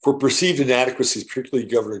 For perceived inadequacies, particularly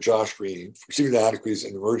Governor Josh Green, perceived inadequacies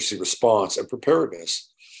in emergency response and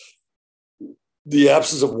preparedness, the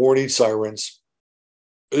absence of warning sirens,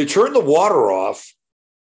 they turned the water off,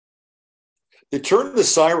 they turned the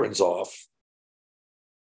sirens off,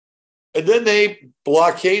 and then they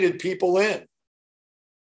blockaded people in.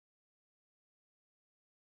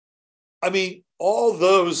 I mean, all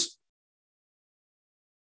those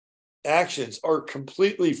actions are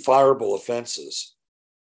completely fireable offenses.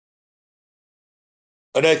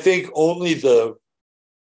 And I think only the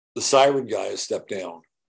siren guy has stepped down.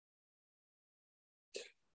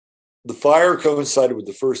 The fire coincided with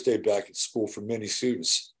the first day back at school for many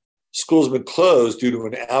students. School has been closed due to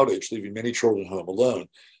an outage, leaving many children home alone.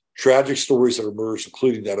 Tragic stories have emerged,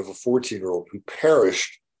 including that of a 14-year-old who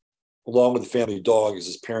perished along with the family dog as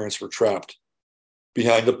his parents were trapped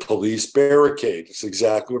behind a police barricade. It's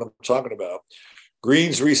exactly what I'm talking about.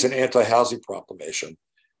 Green's recent anti-housing proclamation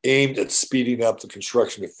aimed at speeding up the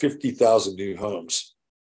construction of 50,000 new homes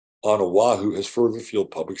on Oahu has further fueled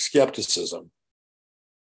public skepticism.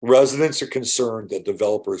 Residents are concerned that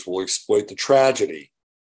developers will exploit the tragedy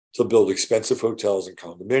to build expensive hotels and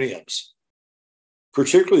condominiums,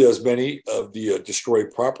 particularly as many of the destroyed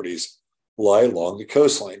properties lie along the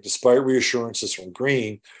coastline. Despite reassurances from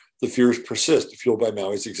Green, the fears persist, fueled by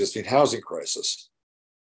Maui's existing housing crisis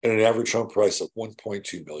and an average home price of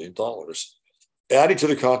 $1.2 million. Adding to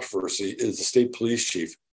the controversy is the state police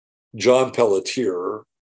chief, John Pelletier,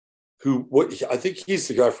 I think he's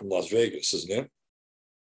the guy from Las Vegas, isn't it?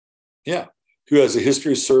 Yeah, who has a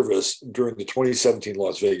history of service during the 2017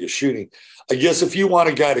 Las Vegas shooting. I guess if you want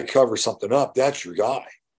a guy to cover something up, that's your guy.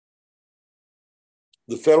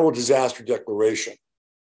 The federal disaster declaration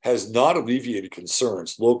has not alleviated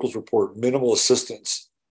concerns. Locals report minimal assistance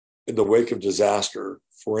in the wake of disaster.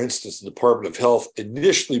 For instance, the Department of Health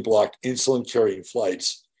initially blocked insulin-carrying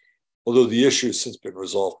flights, although the issue has since been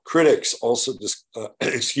resolved. Critics also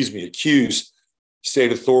accuse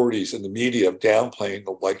state authorities and the media of downplaying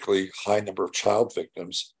the likely high number of child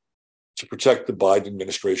victims to protect the Biden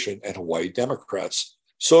administration and Hawaii Democrats.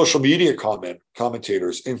 Social media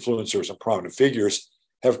commentators, influencers, and prominent figures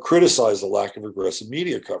have criticized the lack of aggressive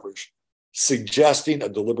media coverage, suggesting a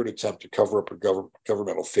deliberate attempt to cover up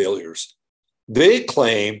governmental failures. They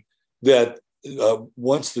claim that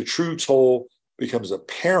once the true toll becomes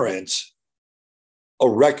apparent, a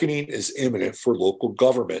reckoning is imminent for local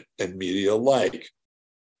government and media alike.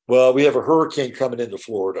 Well, we have a hurricane coming into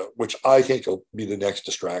Florida, which I think will be the next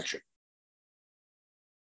distraction.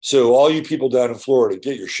 So all you people down in Florida,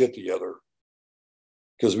 get your shit together,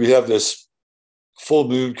 because we have this full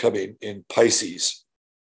moon coming in Pisces,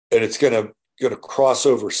 and it's going to cross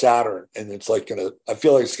over Saturn, and it's like I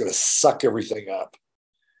feel like it's going to suck everything up,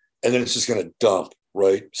 and then it's just going to dump,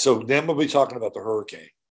 right? So then we'll be talking about the hurricane.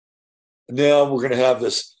 And now we're going to have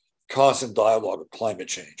this constant dialogue of climate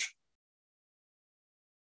change.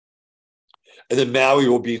 And then Maui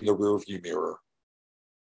will be in the rearview mirror.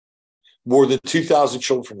 More than 2,000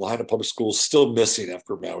 children from Lahaina Public Schools still missing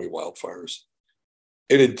after Maui wildfires.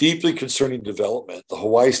 In a deeply concerning development, the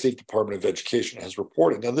Hawaii State Department of Education has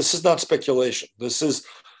reported, now this is not speculation, this is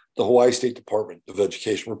the Hawaii State Department of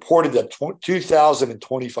Education, reported that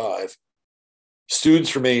 2,025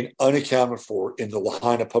 students remain unaccounted for in the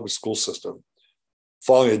Lahaina public school system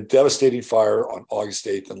following a devastating fire on August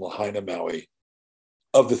 8th in Lahaina, Maui.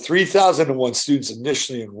 Of the 3,001 students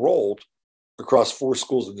initially enrolled across 4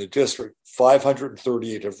 schools in the district,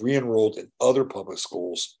 538 have re-enrolled in other public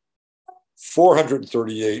schools.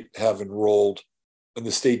 438 have enrolled in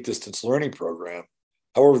the state distance learning program.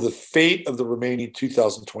 However, the fate of the remaining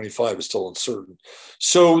 2,025 is still uncertain.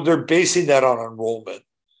 So they're basing that on enrollment.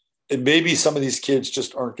 And maybe some of these kids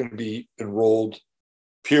just aren't going to be enrolled,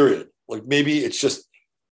 period. Like maybe it's just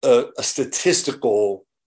a statistical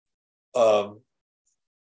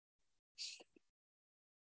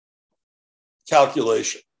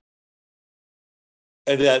calculation.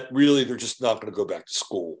 And that really they're just not going to go back to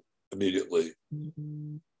school immediately.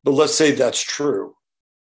 Mm-hmm. But let's say that's true.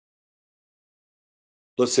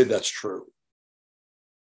 Let's say that's true.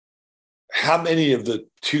 How many of the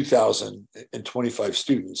 2,025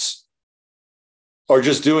 students are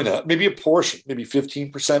just doing that? Maybe a portion, maybe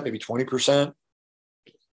 15%, maybe 20%.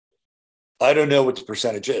 I don't know what the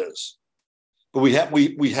percentage is, but we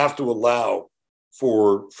have to allow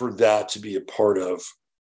for that to be a part of,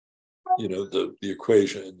 you know, the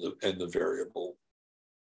equation and the variable.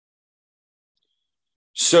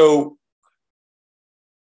 So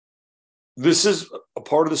this is a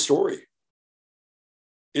part of the story.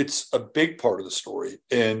 It's a big part of the story,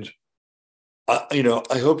 and I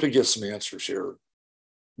hope to get some answers here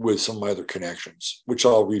with some of my other connections, which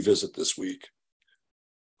I'll revisit this week.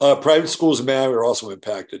 Private schools in Maui are also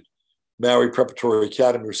impacted. Maui Preparatory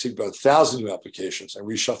Academy received about 1,000 new applications and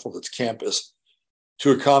reshuffled its campus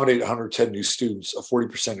to accommodate 110 new students, a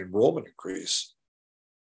 40% enrollment increase.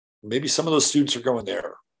 Maybe some of those students are going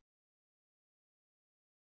there.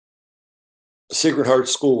 A Sacred Heart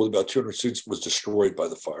School with about 200 students was destroyed by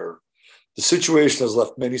the fire. The situation has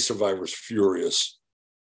left many survivors furious,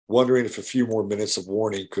 wondering if a few more minutes of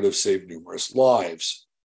warning could have saved numerous lives.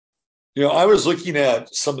 You know, I was looking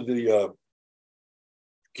at some of the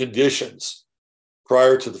conditions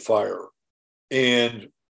prior to the fire, and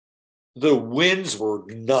the winds were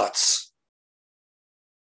nuts.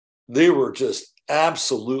 They were just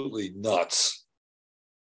absolutely nuts.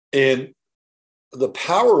 And the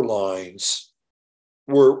power lines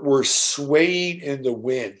were swaying in the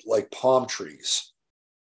wind like palm trees.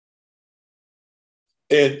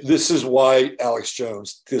 And this is why Alex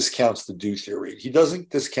Jones discounts the dew theory. He doesn't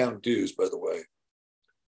discount dews, by the way,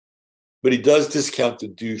 but he does discount the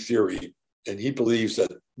dew theory. And he believes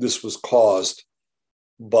that this was caused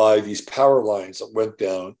by these power lines that went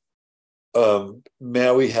down.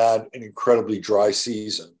 Maui had an incredibly dry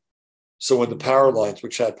season. So when the power lines,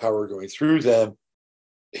 which had power going through them,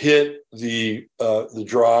 hit the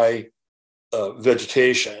dry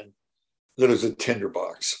vegetation, that is a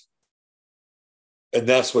tinderbox. And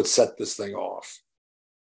that's what set this thing off.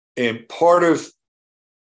 And part of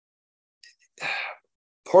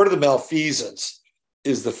the malfeasance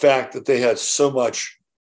is the fact that they had so much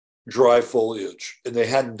dry foliage and they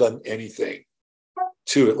hadn't done anything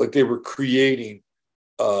to it. Like they were creating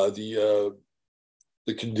the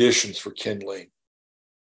conditions for kindling.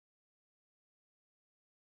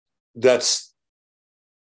 That's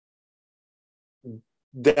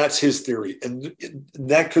his theory, and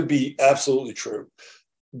that could be absolutely true.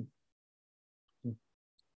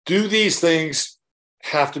 Do these things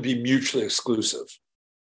have to be mutually exclusive?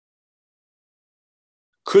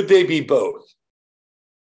 Could they be both?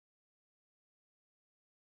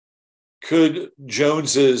 Could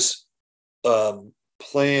Jones's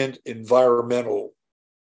planned environmental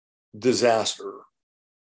disaster,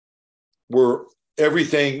 where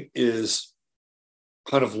everything is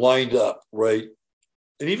kind of lined up, right?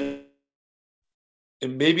 And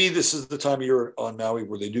maybe this is the time of year on Maui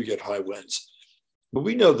where they do get high winds, but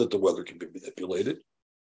we know that the weather can be manipulated.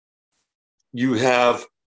 You have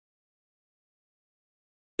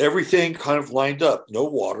everything kind of lined up, no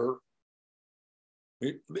water.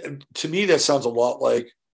 To me, that sounds a lot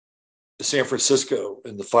like San Francisco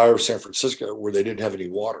and the fire of San Francisco, where they didn't have any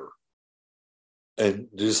water and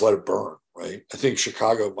they just let it burn, right? I think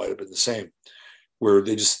Chicago might have been the same, where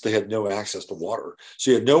they had no access to water.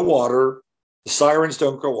 So you had no water, the sirens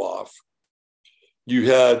don't go off.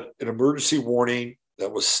 You had an emergency warning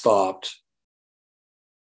that was stopped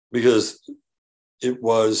because it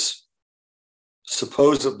was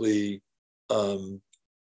supposedly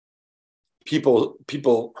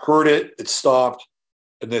people heard it stopped,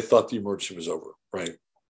 and they thought the emergency was over, right?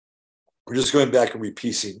 We're just going back and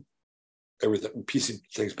piecing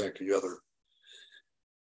things back together.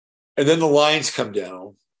 And then the lines come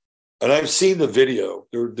down, and I've seen the video.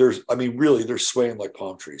 They're swaying like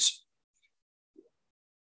palm trees,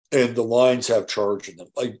 and the lines have charge in them.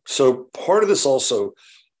 So part of this also,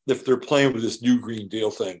 if they're playing with this new Green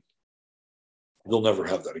Deal thing, they'll never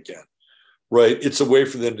have that again, right? It's a way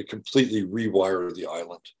for them to completely rewire the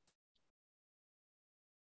island.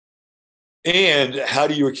 And how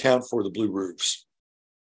do you account for the blue roofs?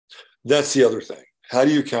 That's the other thing. How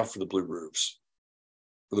do you account for the blue roofs?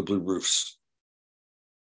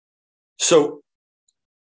 So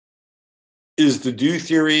is the dew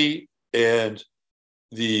theory and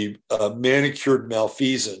the manicured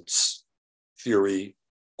malfeasance theory,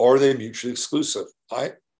 are they mutually exclusive?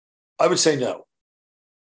 I would say no.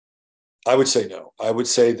 I would say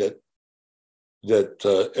that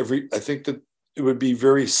I think that it would be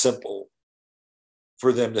very simple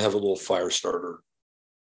for them to have a little fire starter.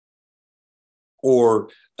 Or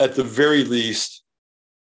at the very least,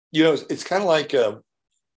 it's kind of like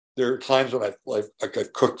there are times when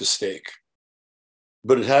I've cooked a steak,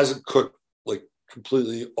 but it hasn't cooked like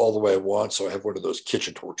completely all the way I want. So I have one of those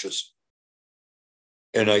kitchen torches,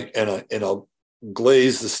 and I'll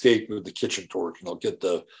glaze the steak with the kitchen torch, and I'll get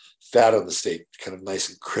the fat on the steak kind of nice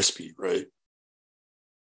and crispy, right?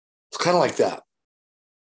 It's kind of like that.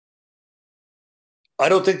 I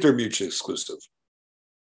don't think they're mutually exclusive.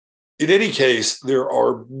 In any case, there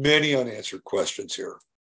are many unanswered questions here.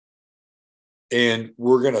 And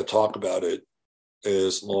we're going to talk about it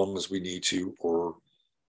as long as we need to, or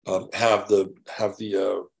have the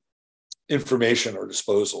information at our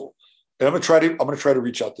disposal. And I'm going to try to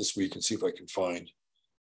reach out this week and see if I can find,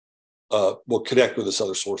 we'll connect with this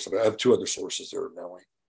other source. I have two other sources there in Maui.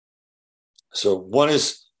 So one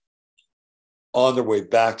is on their way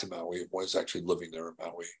back to Maui, and one is actually living there in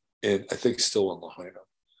Maui, and I think still in Lahaina.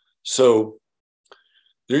 So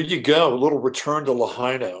there you go, a little return to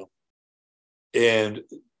Lahaina and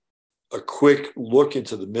a quick look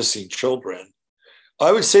into the missing children.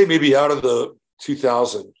 I would say maybe out of the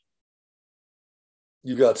 2,000,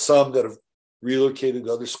 you got some that have relocated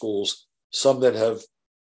to other schools, some that have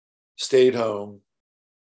stayed home.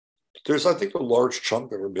 There's, I think, a large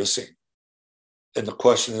chunk that are missing. And the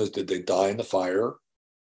question is, did they die in the fire?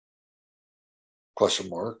 Question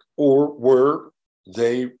mark. Or were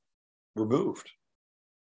they removed?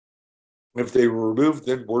 If they were removed,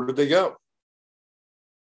 then where did they go?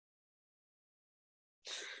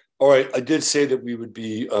 All right, I did say that we would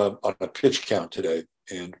be on a pitch count today,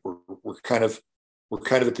 and we're kind of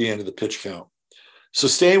at the end of the pitch count. So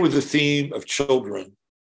staying with the theme of children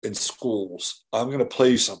in schools, I'm going to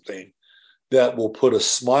play you something that will put a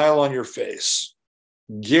smile on your face,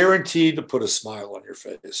 guaranteed to put a smile on your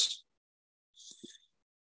face.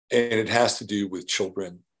 And it has to do with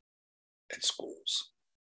children and schools.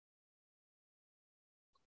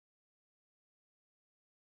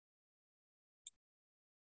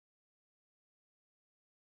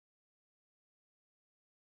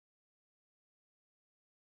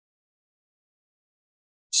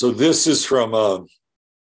 So this is from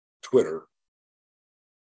Twitter.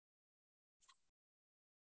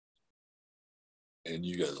 And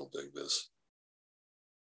you guys will dig this.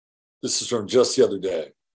 This is from just the other day.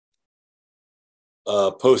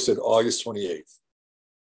 Posted August 28th.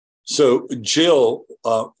 So Jill,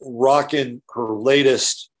 rocking her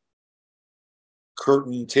latest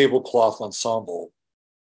curtain tablecloth ensemble,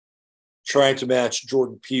 trying to match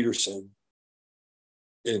Jordan Peterson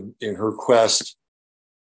in her quest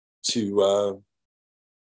to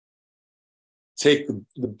take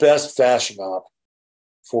the best fashion op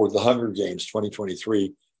for the Hunger Games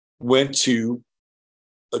 2023, went to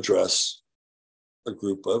address a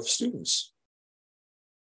group of students.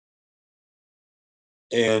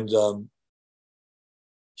 And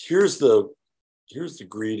here's the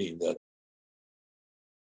greeting that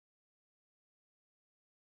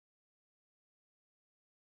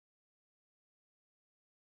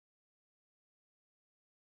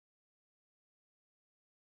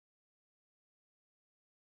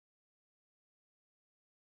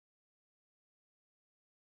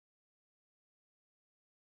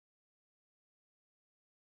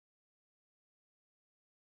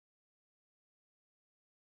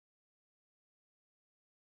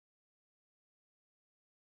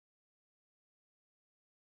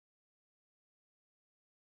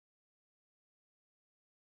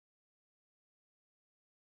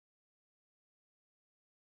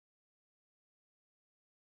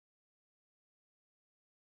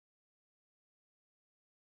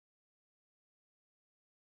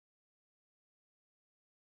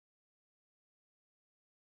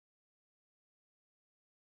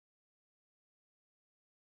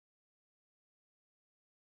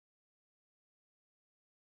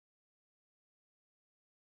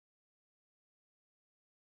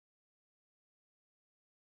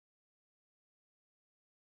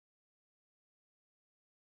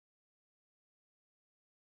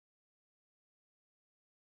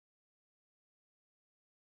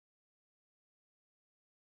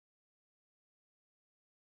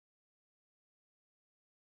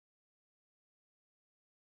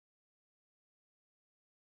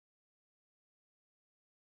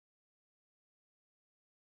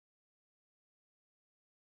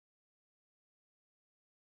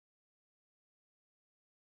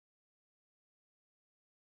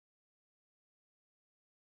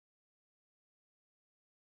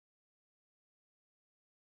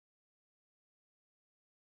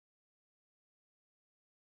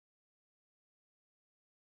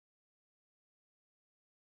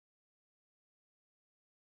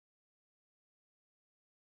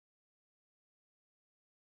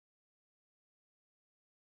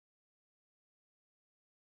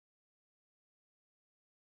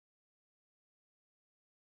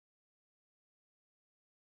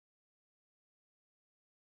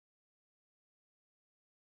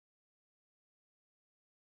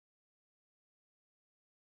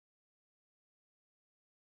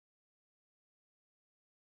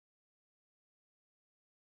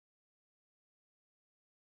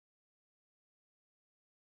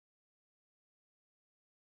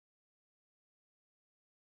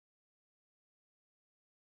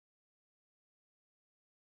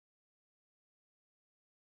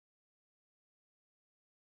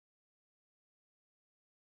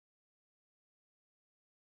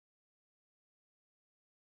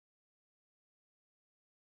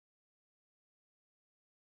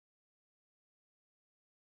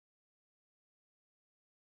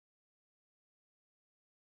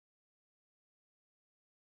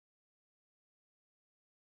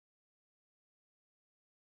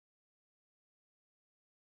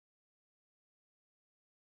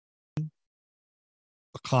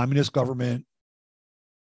communist government.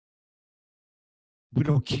 We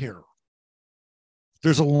don't care.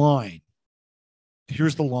 There's a line.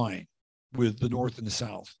 Here's the line with the North and the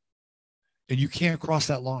South. And you can't cross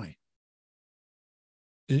that line.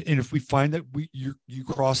 And if we find that you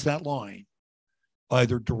cross that line,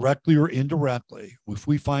 either directly or indirectly, if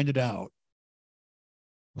we find it out,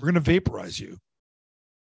 we're going to vaporize you.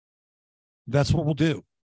 That's what we'll do.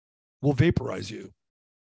 We'll vaporize you.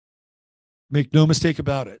 Make no mistake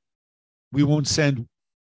about it. We won't send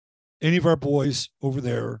any of our boys over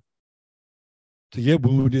there to get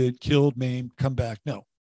wounded, killed, maimed, come back. No.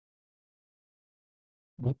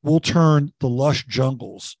 We'll turn the lush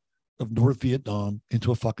jungles of North Vietnam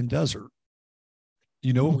into a fucking desert.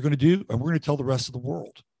 You know what we're going to do? And we're going to tell the rest of the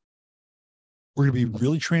world. We're going to be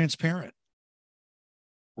really transparent.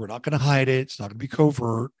 We're not going to hide it. It's not going to be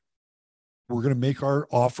covert. We're going to make our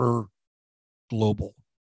offer global.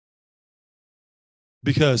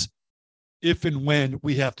 Because if and when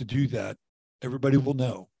we have to do that, everybody will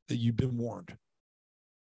know that you've been warned.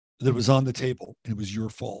 That it was on the table and it was your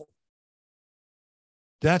fault.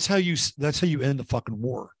 That's how you end the fucking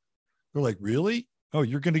war. They're like, really? Oh,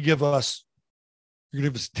 you're going to give us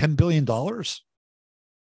 $10 billion?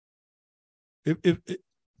 If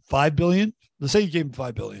 $5 billion, let's say you gave him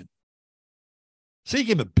 $5 billion. Say you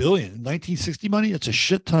gave him $1 billion in 1960 money, that's a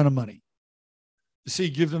shit ton of money. Say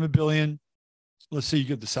you give them $1 billion, let's say you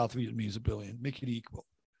give the South Vietnamese $1 billion, make it equal.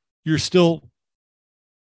 You're still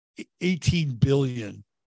 18 billion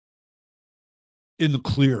in the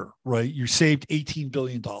clear, right? You saved $18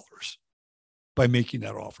 billion by making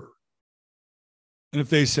that offer. And if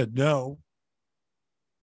they said no,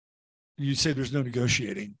 you say there's no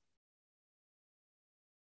negotiating,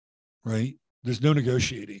 right? There's no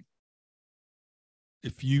negotiating.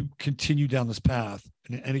 If you continue down this path,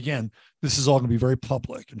 and again, this is all going to be very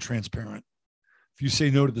public and transparent. If you say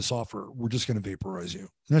no to this offer, we're just going to vaporize you.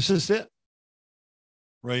 And that's just it.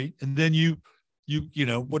 Right. And then you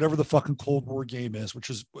know, whatever the fucking Cold War game is, which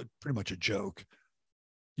is pretty much a joke,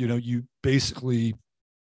 you know, you basically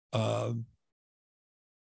call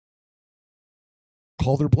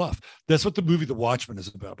their bluff. That's what the movie The Watchmen is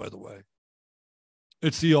about, by the way.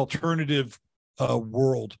 It's the alternative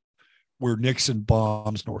world where Nixon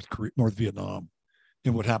bombs North Vietnam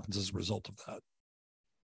and what happens as a result of that.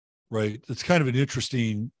 Right. It's kind of an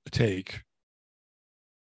interesting take.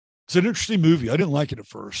 It's an interesting movie. I didn't like it at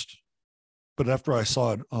first, but after I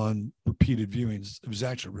saw it on repeated viewings, it was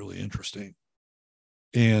actually really interesting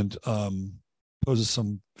and poses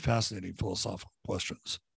some fascinating philosophical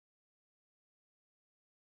questions.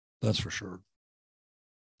 That's for sure.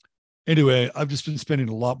 Anyway, I've just been spending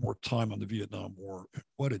a lot more time on the Vietnam War.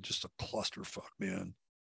 What just a clusterfuck, man.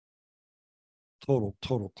 Total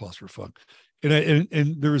clusterfuck.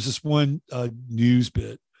 And there was this one news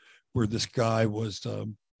bit where this guy was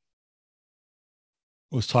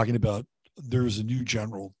talking about there's a new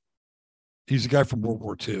general. He's a guy from World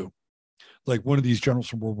War II, like one of these generals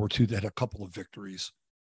from World War II that had a couple of victories.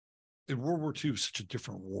 And World War II is such a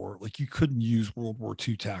different war. Like you couldn't use World War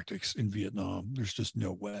II tactics in Vietnam. There's just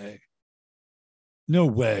no way. No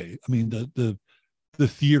way. I mean, the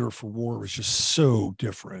theater for war was just so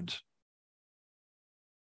different.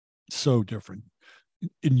 So different.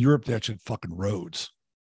 In Europe, they actually had fucking roads,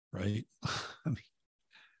 right? I mean,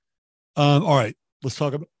 all right. Let's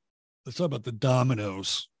talk about the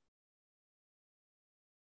dominoes.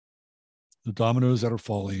 The dominoes that are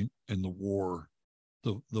falling in the war,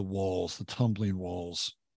 the walls, the tumbling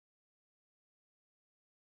walls.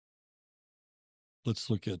 Let's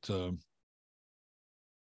look at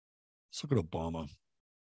Obama.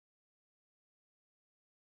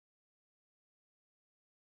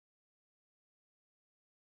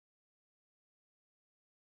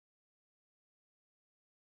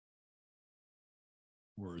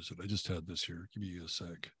 Where is it? I just had this here. Give me a sec.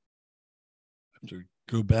 I have to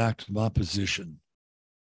go back to my position.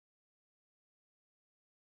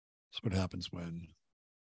 That's what happens when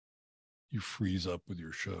you freeze up with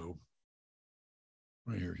your show.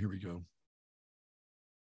 Right here. Here we go.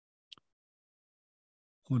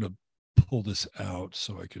 I'm going to pull this out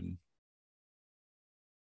so I can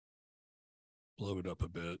blow it up a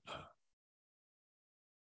bit.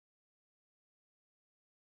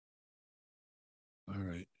 All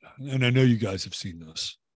right. And I know you guys have seen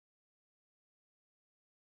this.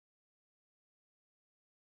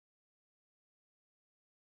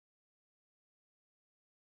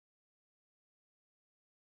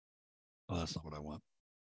 Oh, that's not what I want.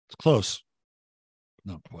 It's close.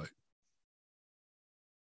 Not quite.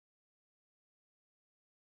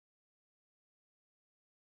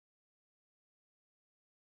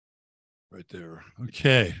 Right there.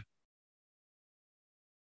 Okay.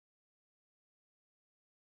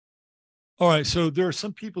 All right. So there are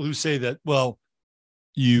some people who say that, well,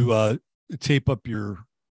 you tape up your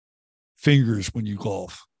fingers when you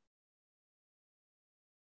golf.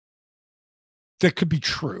 That could be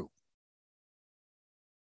true.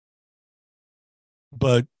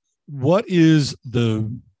 But what is the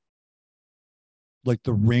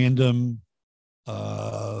random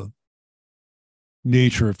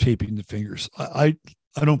nature of taping the fingers? I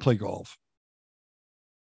don't play golf.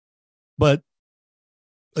 But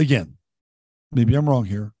again, maybe I'm wrong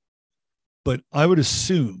here, but I would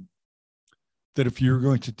assume that if you're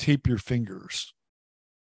going to tape your fingers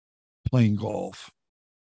playing golf,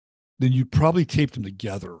 then you'd probably tape them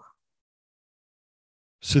together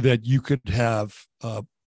so that you could have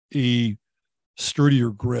a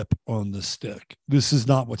sturdier grip on the stick. This is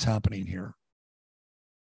not what's happening here.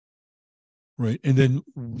 Right. And then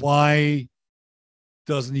why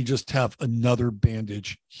doesn't he just have another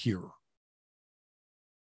bandage here?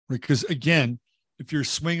 Because again, if you're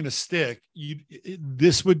swinging a stick,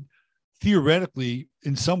 this would theoretically,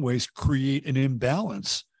 in some ways, create an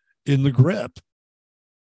imbalance in the grip.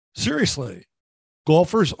 Seriously,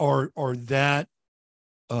 golfers are that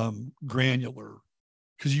granular,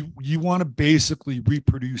 because you want to basically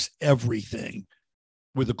reproduce everything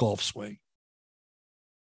with a golf swing.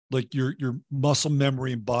 Like your muscle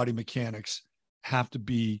memory and body mechanics have to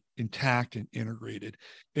be intact and integrated.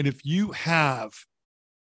 And if you have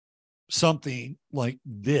something like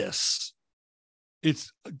this,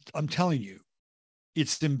 I'm telling you,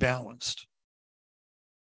 it's imbalanced.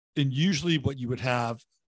 And usually what you would have,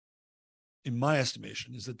 in my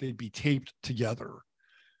estimation, is that they'd be taped together.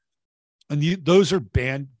 And those are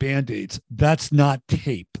band-aids. That's not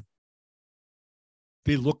tape.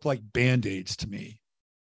 They look like band-aids to me.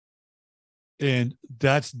 And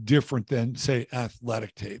that's different than, say,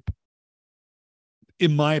 athletic tape,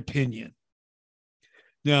 in my opinion.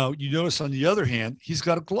 Now, you notice on the other hand, he's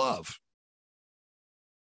got a glove.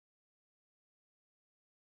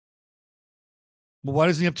 Well, why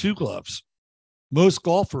doesn't he have two gloves? Most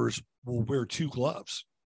golfers will wear two gloves.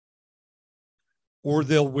 Or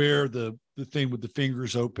they'll wear the thing with the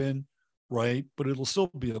fingers open, right? But it'll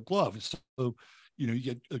still be a glove. So, you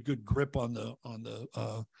get a good grip on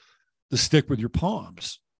the stick with your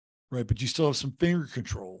palms, right? But you still have some finger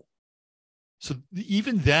control. So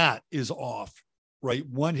even that is off, right?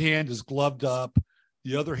 One hand is gloved up,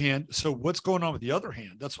 the other hand. So what's going on with the other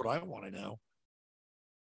hand? That's what I want to know.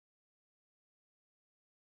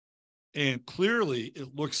 And clearly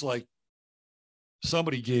it looks like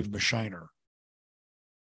somebody gave him a shiner.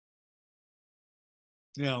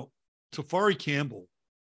 Now, Tafari Campbell,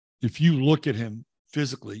 if you look at him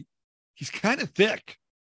physically, he's kind of thick,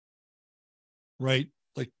 right?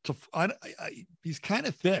 Like he's kind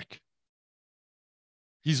of thick.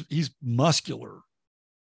 He's muscular.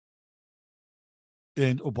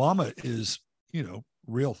 And Obama is,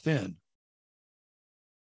 real thin.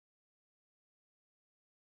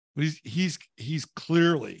 But he's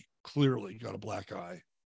clearly got a black eye.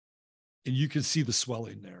 And you can see the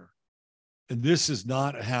swelling there. And this is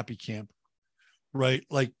not a happy camper, right?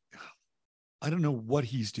 Like, I don't know what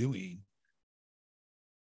he's doing.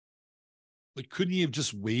 Like, couldn't he have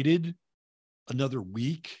just waited another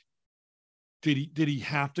week? Did he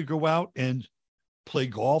have to go out and play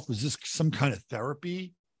golf? Was this some kind of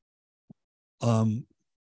therapy?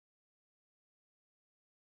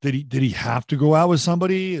 Did he have to go out with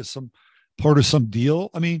somebody as some part of some deal?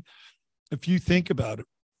 I mean, if you think about it,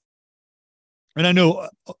 and I know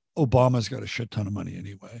Obama's got a shit ton of money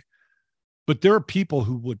anyway, but there are people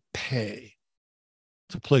who would pay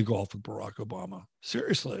to play golf with Barack Obama.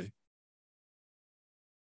 Seriously.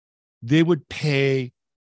 They would pay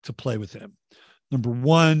to play with him. Number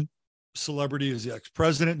one, celebrity is the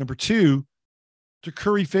ex-president. Number two, to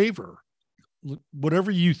curry favor.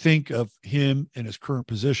 Whatever you think of him in his current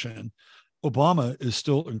position, Obama is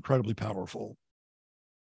still incredibly powerful.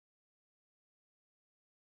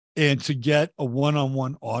 And to get a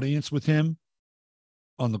one-on-one audience with him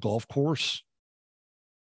on the golf course,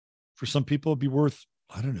 for some people, it'd be worth,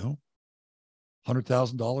 I don't know,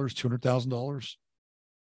 $100,000, $200,000.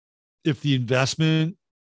 If the investment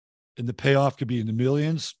and the payoff could be in the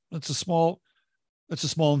millions, that's a small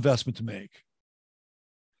investment to make.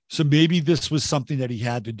 So maybe this was something that he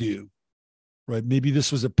had to do, right? Maybe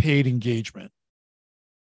this was a paid engagement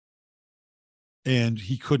and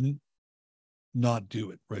he couldn't not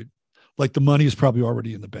do it, right? Like the money is probably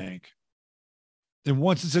already in the bank. And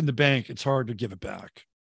once it's in the bank, it's hard to give it back.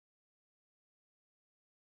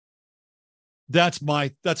 That's my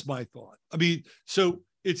thought. I mean, so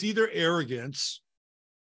it's either arrogance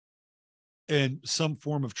and some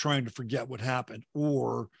form of trying to forget what happened,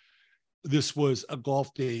 or this was a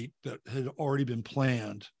golf date that had already been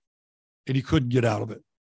planned and he couldn't get out of it.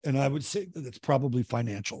 And I would say that it's probably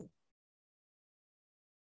financial.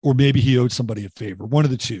 Or maybe he owed somebody a favor. One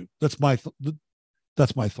of the two. That's my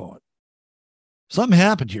thought. Something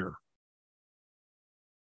happened here.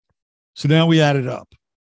 So now we add it up,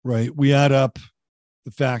 right? We add up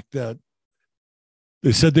the fact that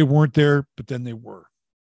they said they weren't there, but then they were.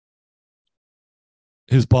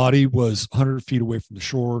 His body was 100 feet away from the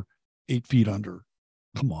shore, 8 feet under.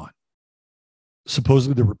 Come on.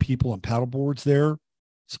 Supposedly there were people on paddleboards there.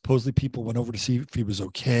 Supposedly people went over to see if he was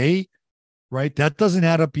okay, right? That doesn't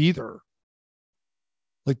add up either.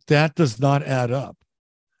 Like, that does not add up.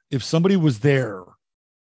 If somebody was there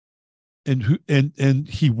and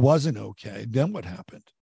he wasn't okay, then what happened?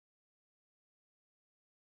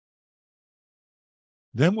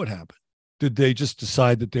 Then what happened? Did they just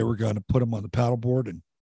decide that they were going to put him on the paddleboard and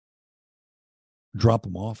drop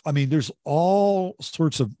him off? I mean, there's all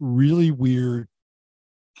sorts of really weird,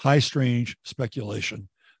 high strange speculation.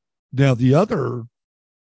 Now, the other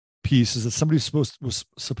piece is that somebody was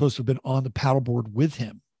supposed to have been on the paddleboard with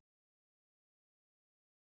him.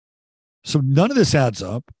 So none of this adds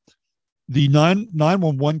up. The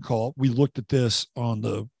 911 call, we looked at this on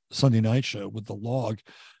the Sunday night show with the log.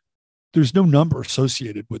 There's no number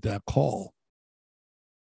associated with that call.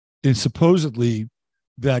 And supposedly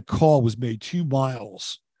that call was made 2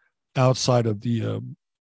 miles outside of the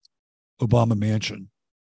Obama mansion.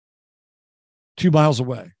 2 miles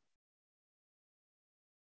away.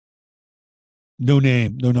 No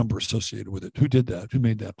name, no number associated with it. Who did that? Who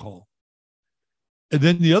made that call? And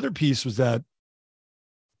then the other piece was that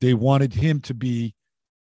they wanted him to be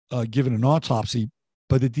given an autopsy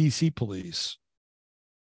by the DC police.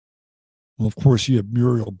 Well, of course, you have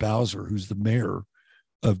Muriel Bowser, who's the mayor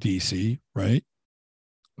of DC, right?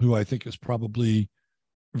 Who I think is probably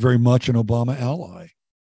very much an Obama ally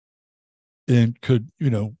and could,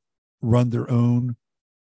 run their own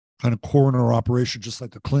kind of coroner operation, just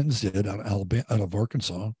like the Clintons did out of Alabama, out of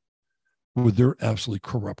Arkansas, with their absolutely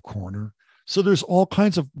corrupt coroner. So there's all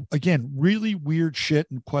kinds of, again, really weird shit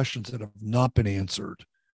and questions that have not been answered.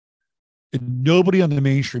 And nobody on the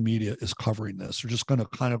mainstream media is covering this. They're just going to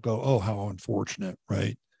kind of go, oh, how unfortunate,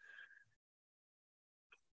 right?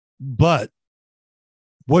 But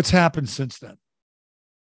what's happened since then?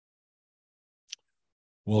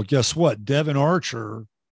 Well, guess what? Devin Archer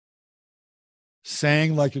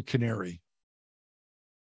sang like a canary.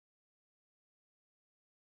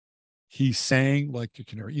 He sang like a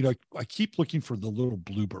canary. I keep looking for the little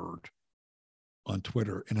bluebird on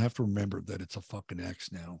Twitter, and I have to remember that it's a fucking X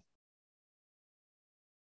now.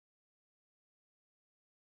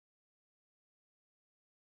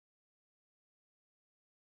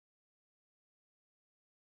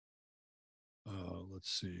 Let's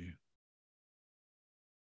see.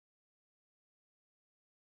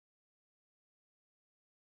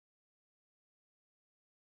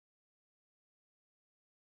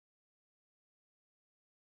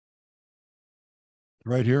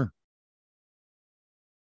 Right here.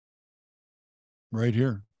 Right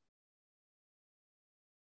here.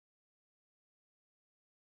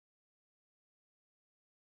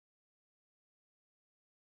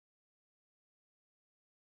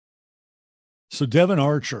 So Devin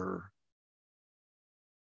Archer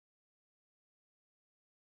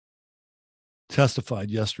testified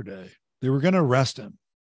yesterday. They were going to arrest him.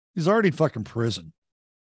 He's already in fucking prison.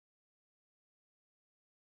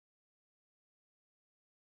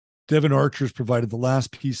 Devin Archer's provided the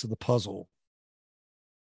last piece of the puzzle.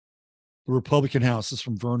 The Republican House is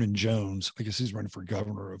from Vernon Jones. I guess he's running for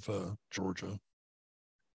governor of Georgia.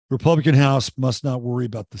 Republican House must not worry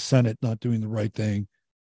about the Senate not doing the right thing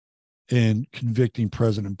and convicting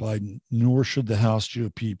President Biden, nor should the House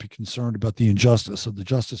GOP be concerned about the injustice of the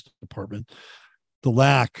Justice Department, the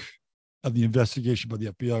lack of the investigation by the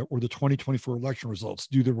FBI, or the 2024 election results.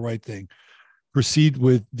 Do the right thing. Proceed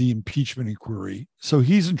with the impeachment inquiry. So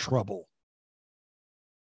he's in trouble,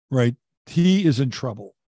 right? He is in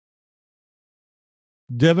trouble.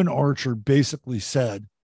 Devin Archer basically said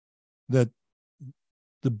that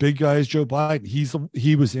the big guy is Joe Biden.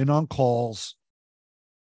 He was in on calls.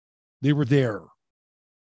 They were there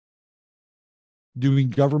doing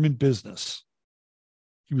government business.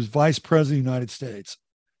 He was vice president of the United States.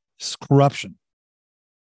 It's corruption.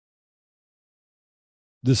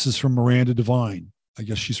 This is from Miranda Devine. I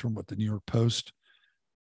guess she's from the New York Post.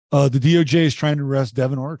 The DOJ is trying to arrest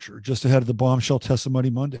Devin Archer just ahead of the bombshell testimony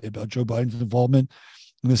Monday about Joe Biden's involvement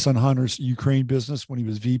in his son Hunter's Ukraine business when he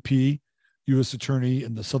was VP, U.S. Attorney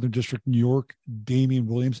in the Southern District of New York, Damian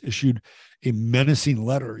Williams, issued a menacing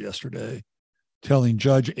letter yesterday telling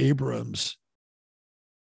Judge Abrams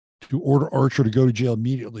to order Archer to go to jail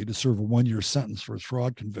immediately to serve a 1-year sentence for his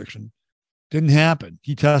fraud conviction. Didn't happen.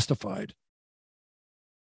 He testified.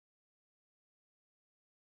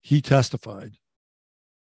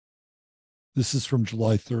 This is from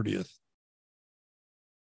July 30th.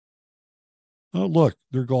 Oh, look,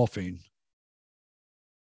 they're golfing.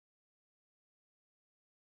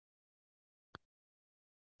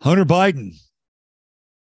 Hunter Biden.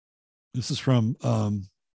 This is from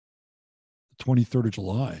 23rd of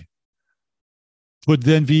July. Put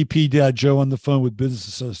then VP Dad Joe on the phone with business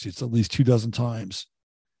associates at least 24 times.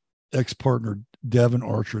 Ex-partner Devin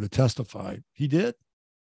Archer to testify. He did.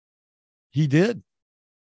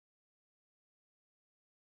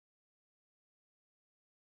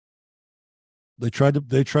 They tried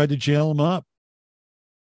to jail him up.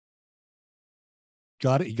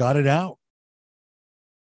 He got it out.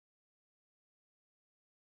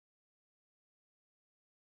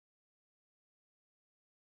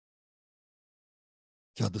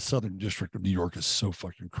 God, the Southern District of New York is so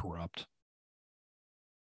fucking corrupt.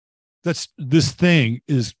 This thing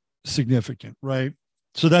is significant, right?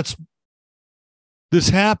 So this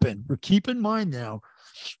happened. But keep in mind now,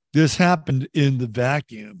 this happened in the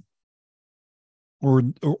vacuum, or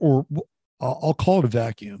I'll call it a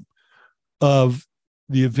vacuum of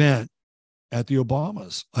the event at the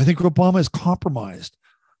Obamas. I think Obama is compromised.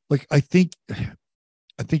 Like I think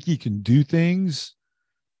he can do things,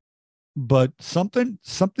 but something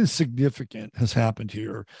significant has happened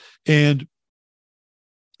here. And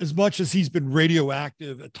as much as he's been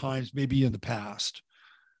radioactive at times, maybe in the past,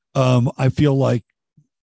 I feel like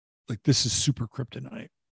this is super kryptonite.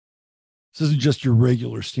 This isn't just your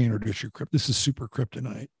regular standard issue kryptonite. This is super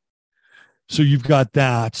kryptonite. So you've got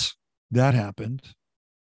that happened.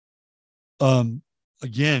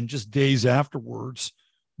 Again, just days afterwards,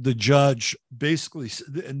 the judge basically,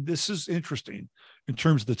 and this is interesting in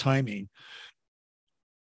terms of the timing.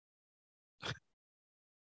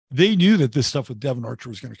 They knew that this stuff with Devin Archer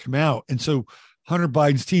was going to come out. And so Hunter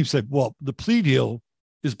Biden's team said, well, the plea deal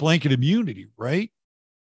is blanket immunity, right?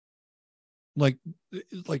 Like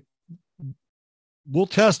we'll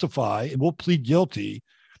testify and we'll plead guilty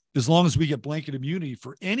as long as we get blanket immunity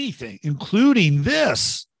for anything, including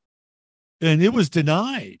this. And it was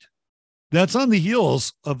denied. That's on the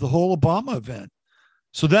heels of the whole Obama event.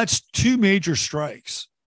 So that's 2 major strikes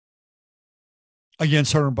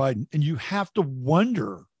against Hunter Biden. And you have to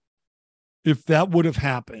wonder if that would have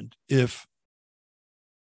happened if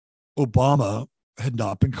Obama had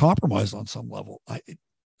not been compromised on some level.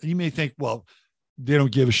 You may think, well, they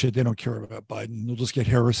don't give a shit. They don't care about Biden. They'll just get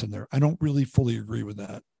Harris in there. I don't really fully agree with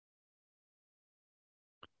that.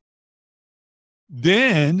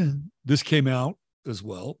 Then this came out as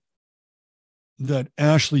well that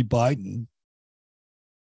Ashley Biden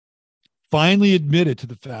finally admitted to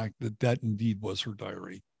the fact that indeed was her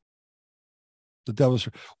diary. That was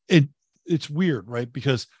her. And it's weird, right?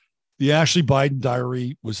 Because the Ashley Biden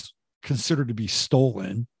diary was considered to be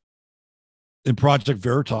stolen, and Project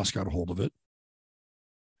Veritas got a hold of it.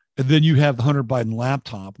 And then you have the Hunter Biden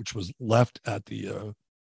laptop, which was left at the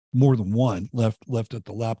more than one left at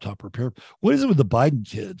the laptop repair. What is it with the Biden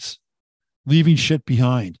kids leaving shit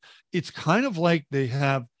behind? It's kind of like they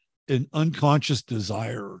have an unconscious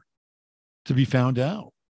desire to be found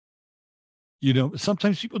out. You know,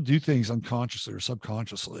 sometimes people do things unconsciously or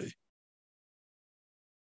subconsciously,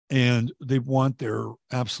 and they want their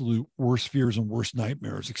absolute worst fears and worst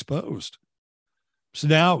nightmares exposed. So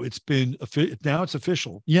now it's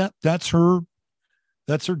official. Yeah, that's her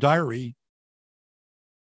diary.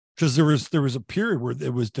 Because there was a period where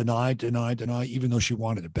it was denied, even though she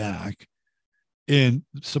wanted it back. And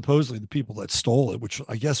supposedly the people that stole it, which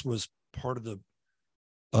I guess was part of the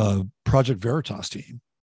Project Veritas team,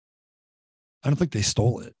 I don't think they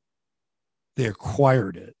stole it. They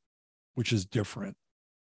acquired it, which is different.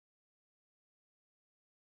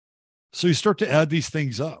 So you start to add these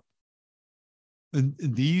things up. And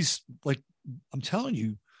these, like, I'm telling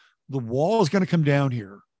you, the wall is going to come down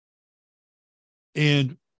here.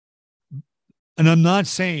 And I'm not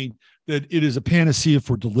saying that it is a panacea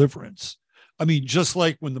for deliverance. I mean, just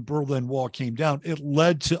like when the Berlin Wall came down, it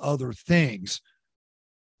led to other things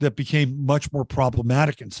that became much more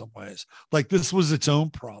problematic in some ways. Like this was its own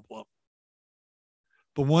problem.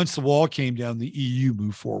 But once the wall came down, the EU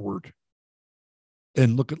moved forward.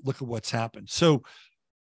 And look at what's happened. So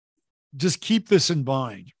just keep this in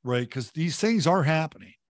mind, right? Because these things are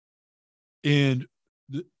happening. And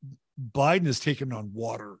Biden is taking on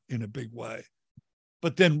water in a big way.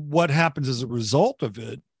 But then what happens as a result of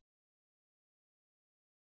it?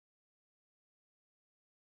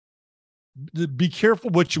 Be careful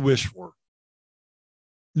what you wish for.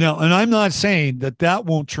 Now, and I'm not saying that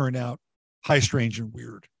won't turn out high, strange, and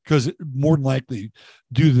weird, because more than likely,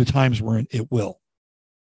 due to the times we're in, it will.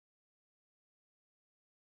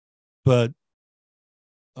 But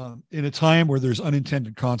in a time where there's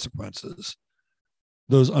unintended consequences,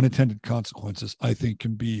 those unintended consequences, I think,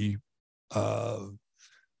 can be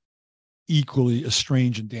equally as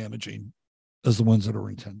strange and damaging as the ones that are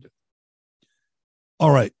intended. All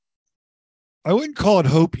right. I wouldn't call it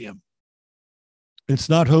hopium. It's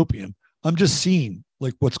not hopium. I'm just seeing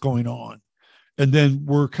like what's going on. And then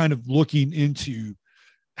we're kind of looking into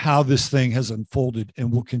how this thing has unfolded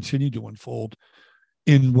and will continue to unfold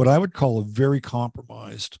in what I would call a very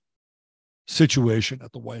compromised situation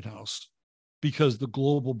at the White House, because the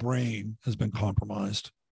global brain has been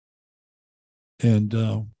compromised. And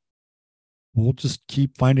we'll just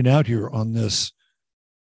keep finding out here on this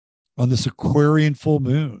Aquarian full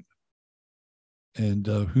moon. And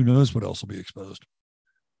who knows what else will be exposed.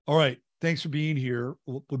 All right. Thanks for being here.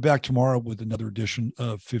 We'll be back tomorrow with another edition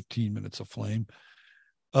of 15 Minutes of Flame.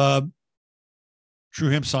 True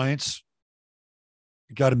Hemp Science.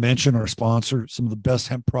 You got to mention our sponsor, some of the best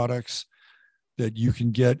hemp products that you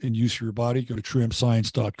can get and use for your body. Go to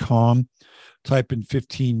truehempscience.com. Type in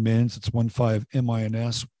 15 mins. It's 15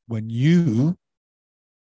 MINS. When you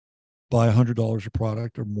buy $100 of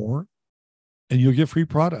product or more, and you'll get free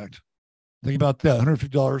product. Think about that.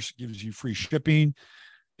 $150 gives you free shipping,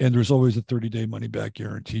 and there's always a 30-day money-back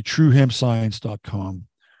guarantee. truehempscience.com,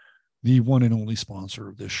 the one and only sponsor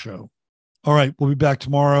of this show. All right, we'll be back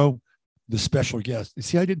tomorrow. The special guest. You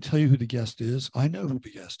see, I didn't tell you who the guest is. I know who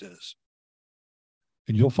the guest is.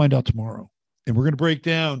 And you'll find out tomorrow. And we're going to break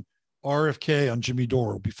down RFK on Jimmy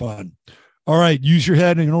Dore. It'll be fun. All right, use your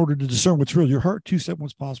head in order to discern what's real. Your heart, 2-step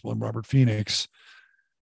what's possible. I'm Robert Phoenix.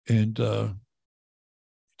 And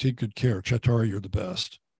take good care. Chatari, you're the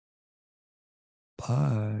best.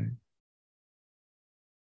 Bye.